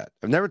don't do that.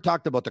 I've never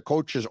talked about the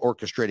coaches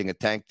orchestrating a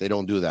tank. They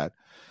don't do that.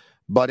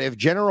 But if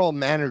general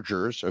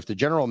managers, or if the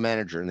general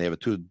manager, and they have a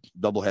two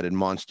double-headed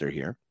monster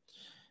here,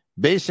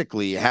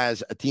 basically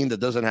has a team that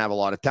doesn't have a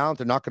lot of talent,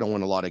 they're not going to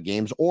win a lot of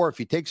games. Or if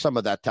he takes some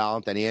of that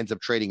talent and he ends up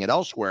trading it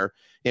elsewhere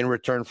in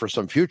return for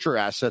some future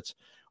assets,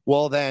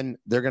 well, then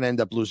they're going to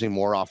end up losing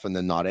more often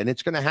than not. And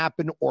it's going to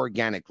happen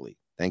organically.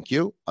 Thank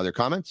you. Other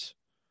comments?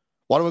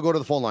 Why don't we go to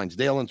the phone lines?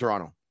 Dale in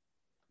Toronto.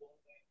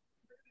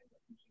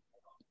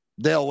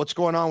 Dale, what's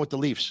going on with the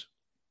Leafs?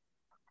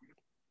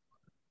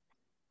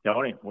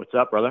 Tony, what's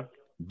up, brother?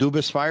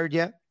 Dubas fired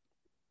yet?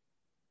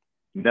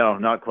 No,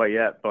 not quite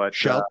yet. But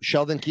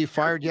Sheldon Keefe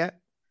fired yet?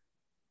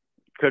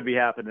 Could be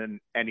happening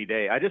any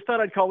day. I just thought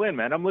I'd call in,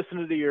 man. I'm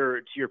listening to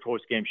your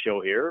post game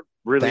show here,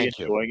 really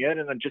enjoying it,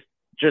 and I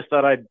just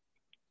thought I'd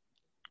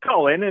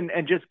call in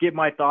and just give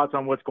my thoughts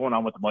on what's going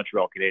on with the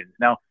Montreal Canadiens.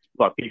 Now,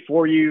 look,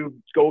 before you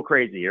go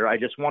crazy here, I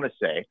just want to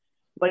say,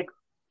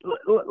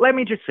 let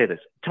me just say this,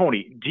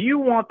 Tony. Do you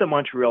want the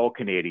Montreal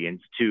Canadiens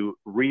to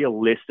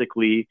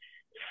realistically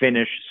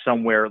finish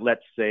somewhere?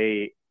 Let's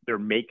say they're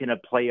making a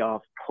playoff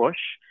push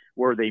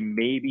where they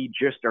maybe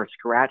just are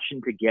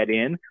scratching to get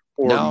in,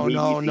 or No.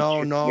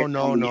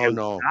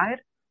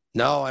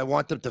 I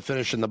want them to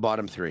finish in the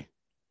bottom three.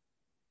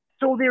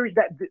 So there's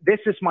that. This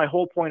is my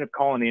whole point of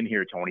calling in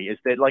here, Tony, is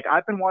that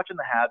I've been watching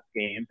the Habs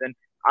games and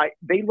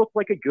they look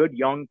like a good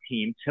young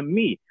team to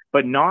me,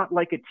 but not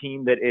like a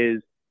team that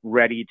is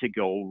ready to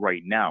go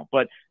right now.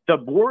 But the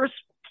worst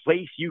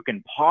place you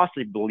can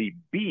possibly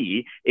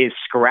be is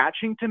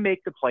scratching to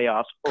make the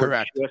playoffs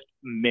or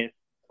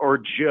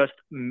just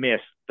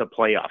miss the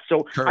playoffs.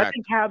 So I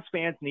think Habs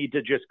fans need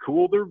to just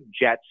cool their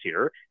jets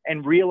here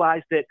and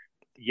realize that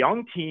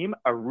young team,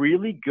 a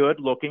really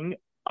good looking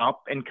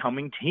up and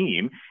coming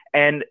team.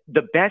 And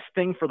the best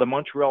thing for the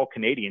Montreal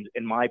Canadiens,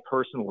 in my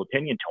personal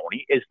opinion,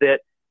 Tony, is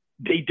that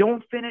they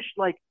don't finish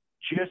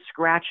just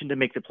scratching to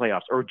make the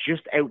playoffs or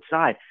just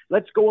outside.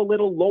 Let's go a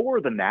little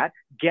lower than that,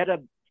 get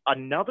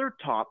another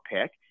top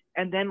pick,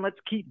 and then let's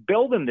keep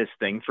building this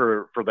thing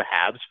for the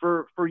Habs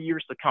for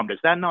years to come. Does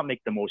that not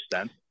make the most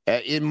sense?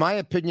 In my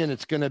opinion,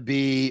 it's going to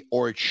be,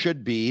 or it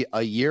should be,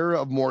 a year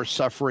of more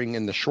suffering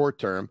in the short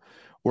term,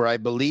 where I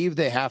believe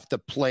they have to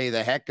play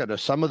the heck out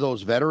of some of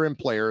those veteran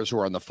players who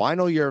are on the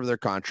final year of their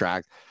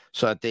contract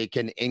so that they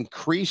can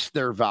increase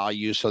their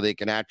value so they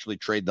can actually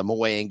trade them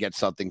away and get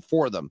something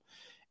for them.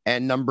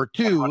 And number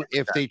two, 100%.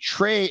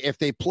 if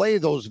they play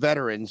those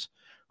veterans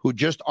who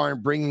just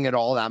aren't bringing it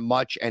all that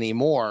much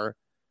anymore,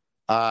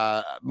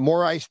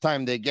 more ice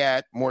time they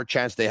get, more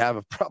chance they have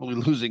of probably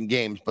losing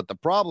games. But the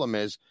problem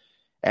is,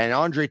 and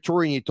Andre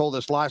Tourigny told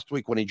us last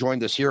week when he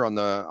joined us here on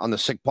the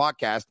Sick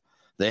Podcast,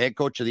 the head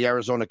coach of the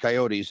Arizona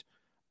Coyotes,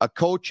 a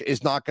coach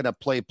is not going to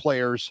play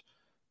players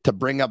to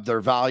bring up their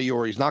value,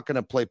 or he's not going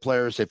to play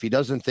players if he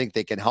doesn't think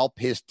they can help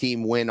his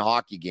team win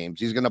hockey games.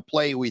 He's going to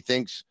play who he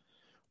thinks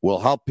will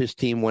help his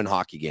team win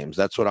hockey games.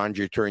 That's what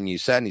Andre Tourigny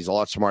said, and he's a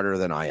lot smarter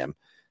than I am.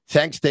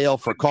 Thanks, Dale,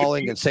 for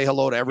calling, and say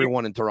hello to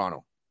everyone in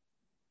Toronto.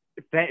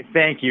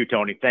 Thank you,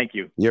 Tony. Thank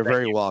you. You're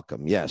very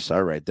welcome. Yes.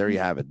 All right. There you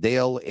have it.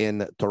 Dale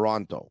in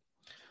Toronto.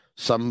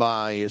 Some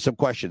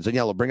questions. And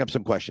Yellow, bring up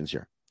some questions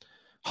here.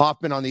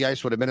 Hoffman on the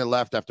ice with a minute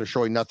left after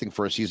showing nothing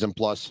for a season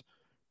plus.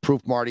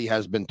 Proof Marty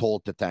has been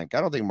told to tank. I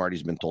don't think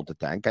Marty's been told to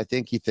tank. I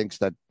think he thinks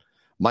that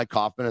Mike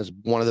Hoffman is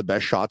one of the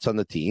best shots on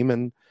the team.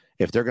 And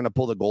if they're going to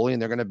pull the goalie and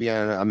they're going to be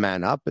a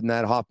man up, and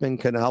that Hoffman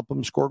can help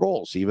him score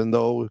goals, even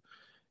though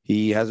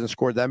he hasn't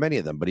scored that many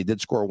of them, but he did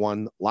score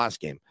one last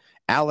game.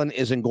 Allen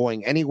isn't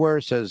going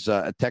anywhere, says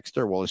a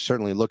texter. Well, it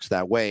certainly looks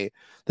that way.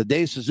 The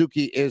day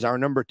Suzuki is our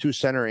number 2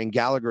 center and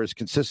Gallagher is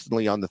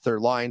consistently on the third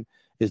line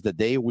is the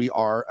day we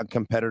are a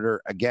competitor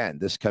again.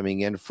 This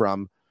coming in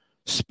from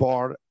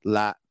Sport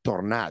La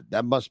Tornade.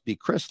 That must be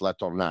Chris La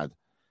Tornade,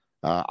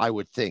 I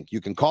would think.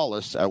 You can call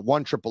us at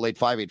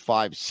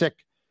 1-888-585-SICK.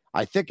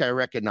 I think I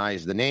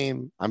recognize the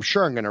name. I'm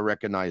sure I'm going to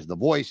recognize the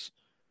voice.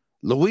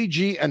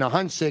 Luigi and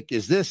Ahansik.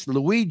 Is this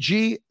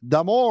Luigi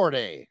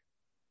D'Amore?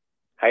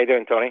 How you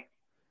doing, Tony?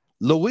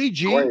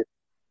 Luigi,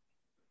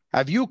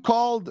 Have you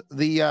called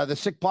the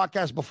Sick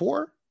Podcast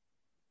before?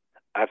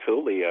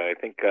 Absolutely. I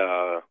think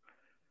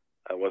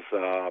it was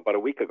about a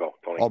week ago,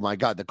 Tony. Oh, my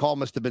God. The call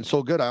must have been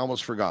so good. I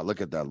almost forgot.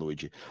 Look at that,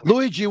 Luigi.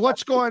 Luigi,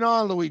 what's going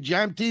on, Luigi?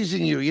 I'm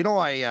teasing you. You know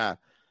I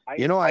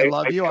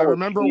love you. I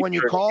remember when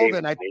you called,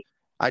 and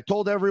I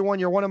told everyone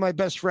you're one of my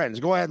best friends.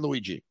 Go ahead,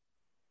 Luigi.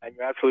 And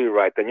you're absolutely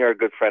right. And you're a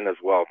good friend as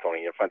well,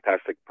 Tony. You're a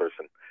fantastic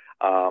person.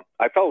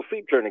 I fell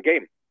asleep during the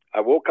game. I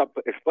woke up,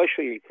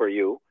 especially for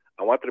you.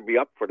 I wanted to be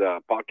up for the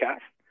podcast.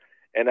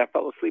 And I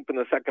fell asleep in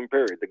the second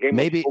period. The game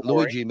maybe was so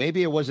Luigi,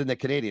 maybe it wasn't the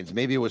Canadians.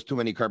 Maybe it was too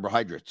many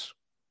carbohydrates.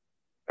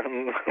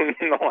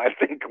 No, I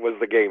think it was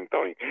the game,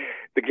 Tony.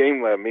 The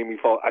game made me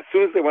fall. As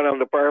soon as they went on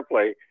the power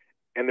play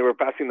and they were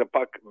passing the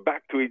puck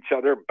back to each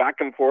other, back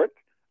and forth,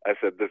 I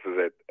said, this is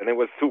it. And it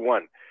was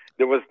 2-1.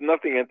 There was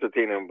nothing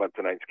entertaining about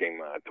tonight's game,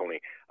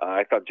 Tony.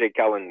 I thought Jake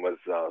Allen was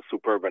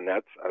superb in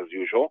nets, as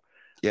usual.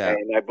 Yeah.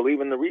 And I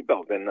believe in the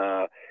rebuild. And,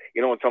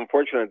 it's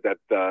unfortunate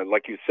that,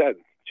 like you said,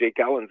 Jake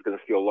Allen's going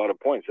to steal a lot of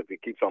points if he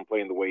keeps on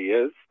playing the way he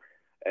is.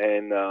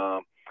 And,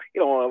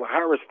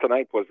 Harris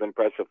tonight was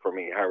impressive for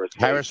me.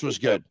 Harris was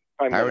good.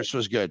 Harris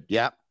was good.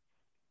 Yeah.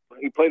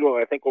 He played,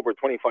 I think, over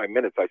 25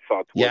 minutes I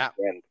saw towards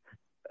the end.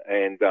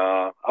 And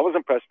I was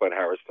impressed by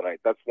Harris tonight.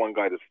 That's one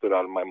guy that stood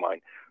out in my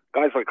mind.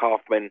 Guys like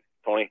Hoffman,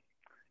 Tony,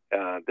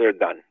 they're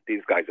done.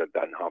 These guys are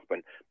done,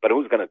 Hoffman. But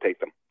who's going to take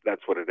them?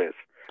 That's what it is.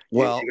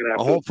 Well,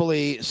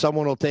 hopefully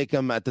someone will take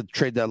them at the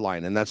trade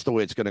deadline, and that's the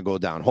way it's going to go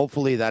down.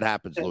 Hopefully that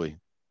happens, Louis.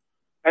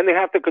 And they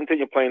have to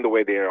continue playing the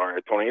way they are,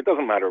 Tony. It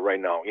doesn't matter right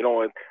now.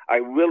 I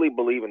really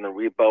believe in the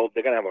rebuild.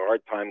 They're going to have a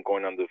hard time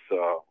going on this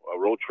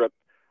road trip.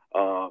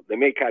 They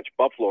may catch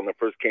Buffalo in the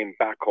first game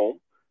back home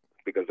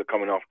because they're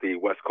coming off the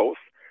West Coast.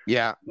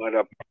 Yeah.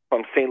 But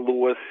from St.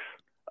 Louis,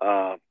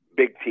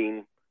 big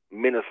team,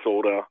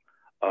 Minnesota,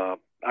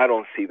 I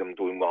don't see them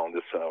doing well in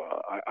this.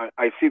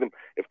 I see them,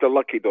 if they're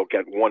lucky, they'll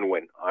get 1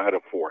 win out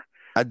of 4.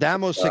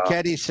 Adamo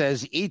Sacchetti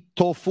says, eat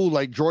tofu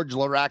like George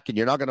Larac, and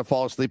you're not going to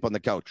fall asleep on the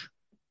couch.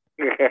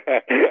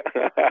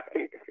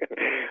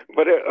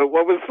 But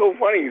what was so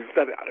funny is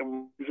that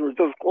we were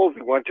just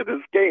closing watching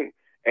this game,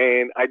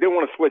 and I didn't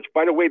want to switch.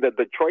 By the way, the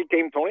Detroit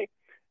game, Tony,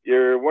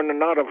 you're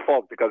not at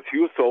fault because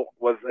Husso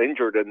was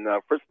injured in the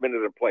first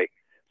minute of play.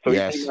 So he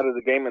came out of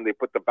the game, and they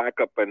put the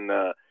backup, and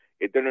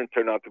it didn't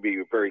turn out to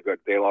be very good.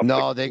 They lost.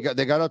 No, they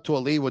got out to a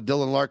lead with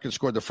Dylan Larkin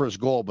scored the first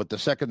goal, but the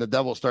second the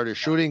Devils started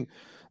shooting,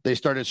 they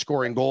started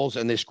scoring goals,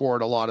 and they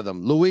scored a lot of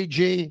them.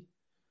 Luigi,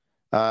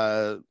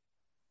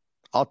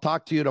 I'll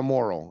talk to you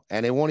tomorrow,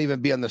 and it won't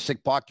even be on the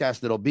Sick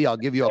Podcast. I'll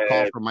give you a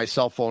call from my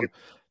cell phone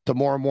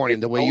tomorrow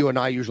morning, the way you and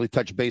I usually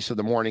touch base in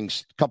the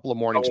mornings, a couple of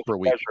mornings per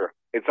week.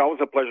 It's always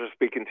a pleasure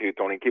speaking to you,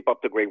 Tony. Keep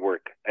up the great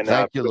work. And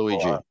thank you,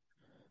 Luigi.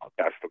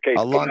 Okay.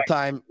 A long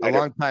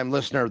time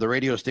listener of the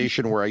radio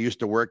station where I used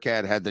to work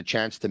at, had the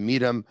chance to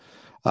meet him.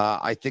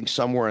 I think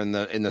somewhere in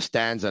the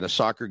stands at a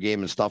soccer game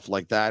and stuff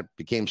like that.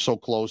 Became so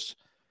close.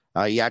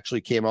 He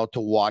actually came out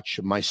to watch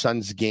my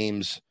son's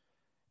games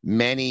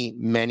many,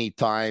 many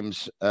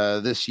times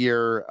this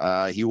year.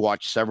 He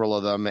watched several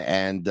of them,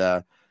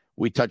 and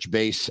we touched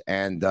base,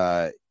 and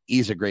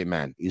he's a great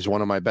man. He's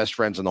one of my best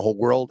friends in the whole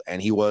world,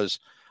 and he was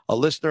a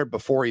listener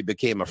before he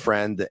became a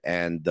friend,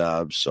 and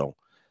so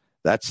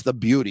that's the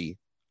beauty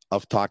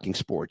of talking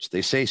sports.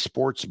 They say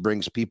sports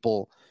brings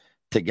people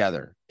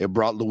together. It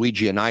brought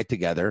Luigi and I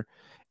together,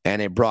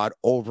 and it brought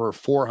over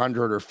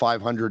 400 or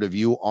 500 of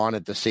you on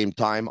at the same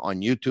time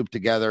on YouTube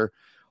together,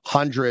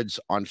 hundreds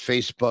on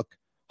Facebook,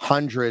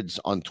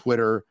 hundreds on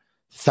Twitter,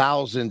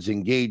 thousands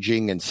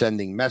engaging and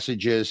sending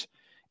messages.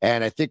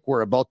 And I think we're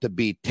about to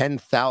be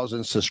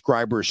 10,000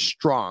 subscribers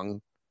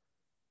strong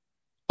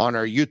on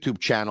our YouTube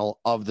channel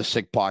of the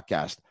Sick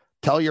Podcast.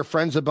 Tell your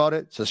friends about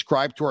it.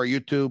 Subscribe to our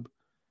YouTube.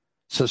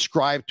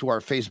 Subscribe to our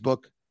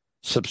Facebook.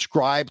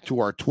 Subscribe to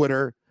our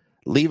Twitter.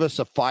 Leave us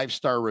a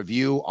 5-star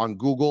review on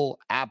Google,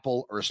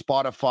 Apple, or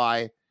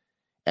Spotify.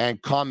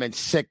 And comment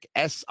SICK,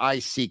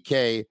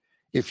 S-I-C-K,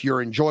 if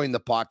you're enjoying the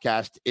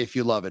podcast, if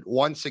you love it.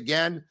 Once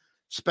again,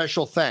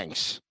 special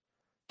thanks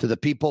to the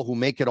people who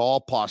make it all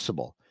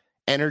possible.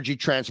 Energy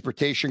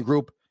Transportation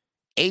Group,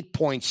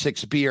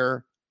 8.6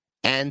 Beer,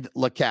 and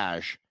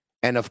Lacage.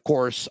 And, of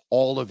course,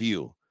 all of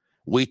you.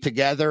 We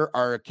together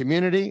are a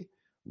community.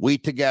 We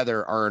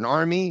together are an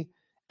army.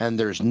 And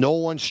there's no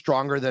one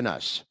stronger than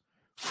us.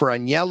 For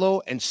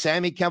Agnello and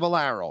Sammy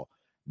Cavallaro,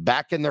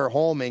 back in their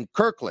home in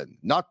Kirkland,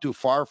 not too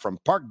far from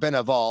Park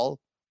Beneval.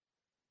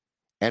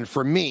 And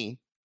for me,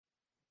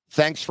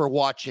 thanks for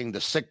watching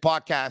the Sick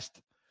Podcast.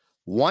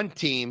 One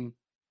team,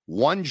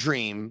 one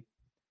dream.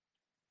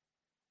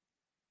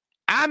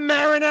 I'm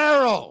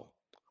Marinaro.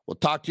 We'll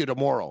talk to you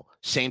tomorrow.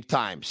 Same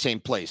time,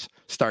 same place,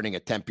 starting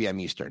at 10 p.m.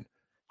 Eastern.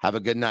 Have a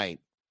good night.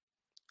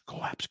 Go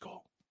Habs,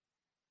 go.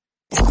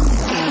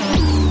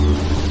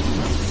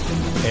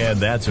 And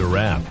that's a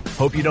wrap.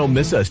 Hope you don't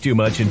miss us too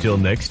much until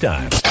next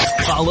time.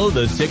 Follow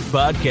the Sick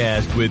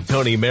Podcast with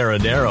Tony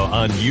Marinaro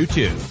on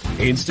YouTube,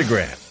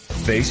 Instagram,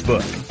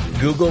 Facebook,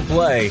 Google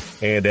Play,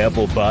 and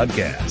Apple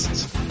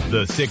Podcasts.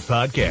 The Sick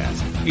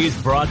Podcast. is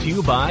brought to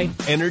you by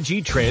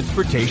Energy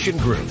Transportation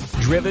Group.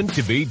 Driven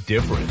to be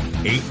different.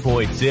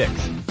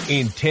 8.6.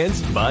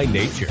 Intense by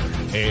nature.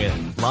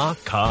 And La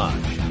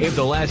Cage. If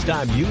the last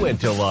time you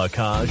went to La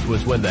Cage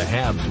was when the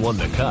Habs won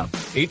the cup,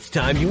 it's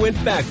time you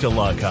went back to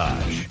La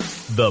Cage.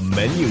 The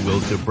menu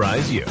will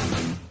surprise you.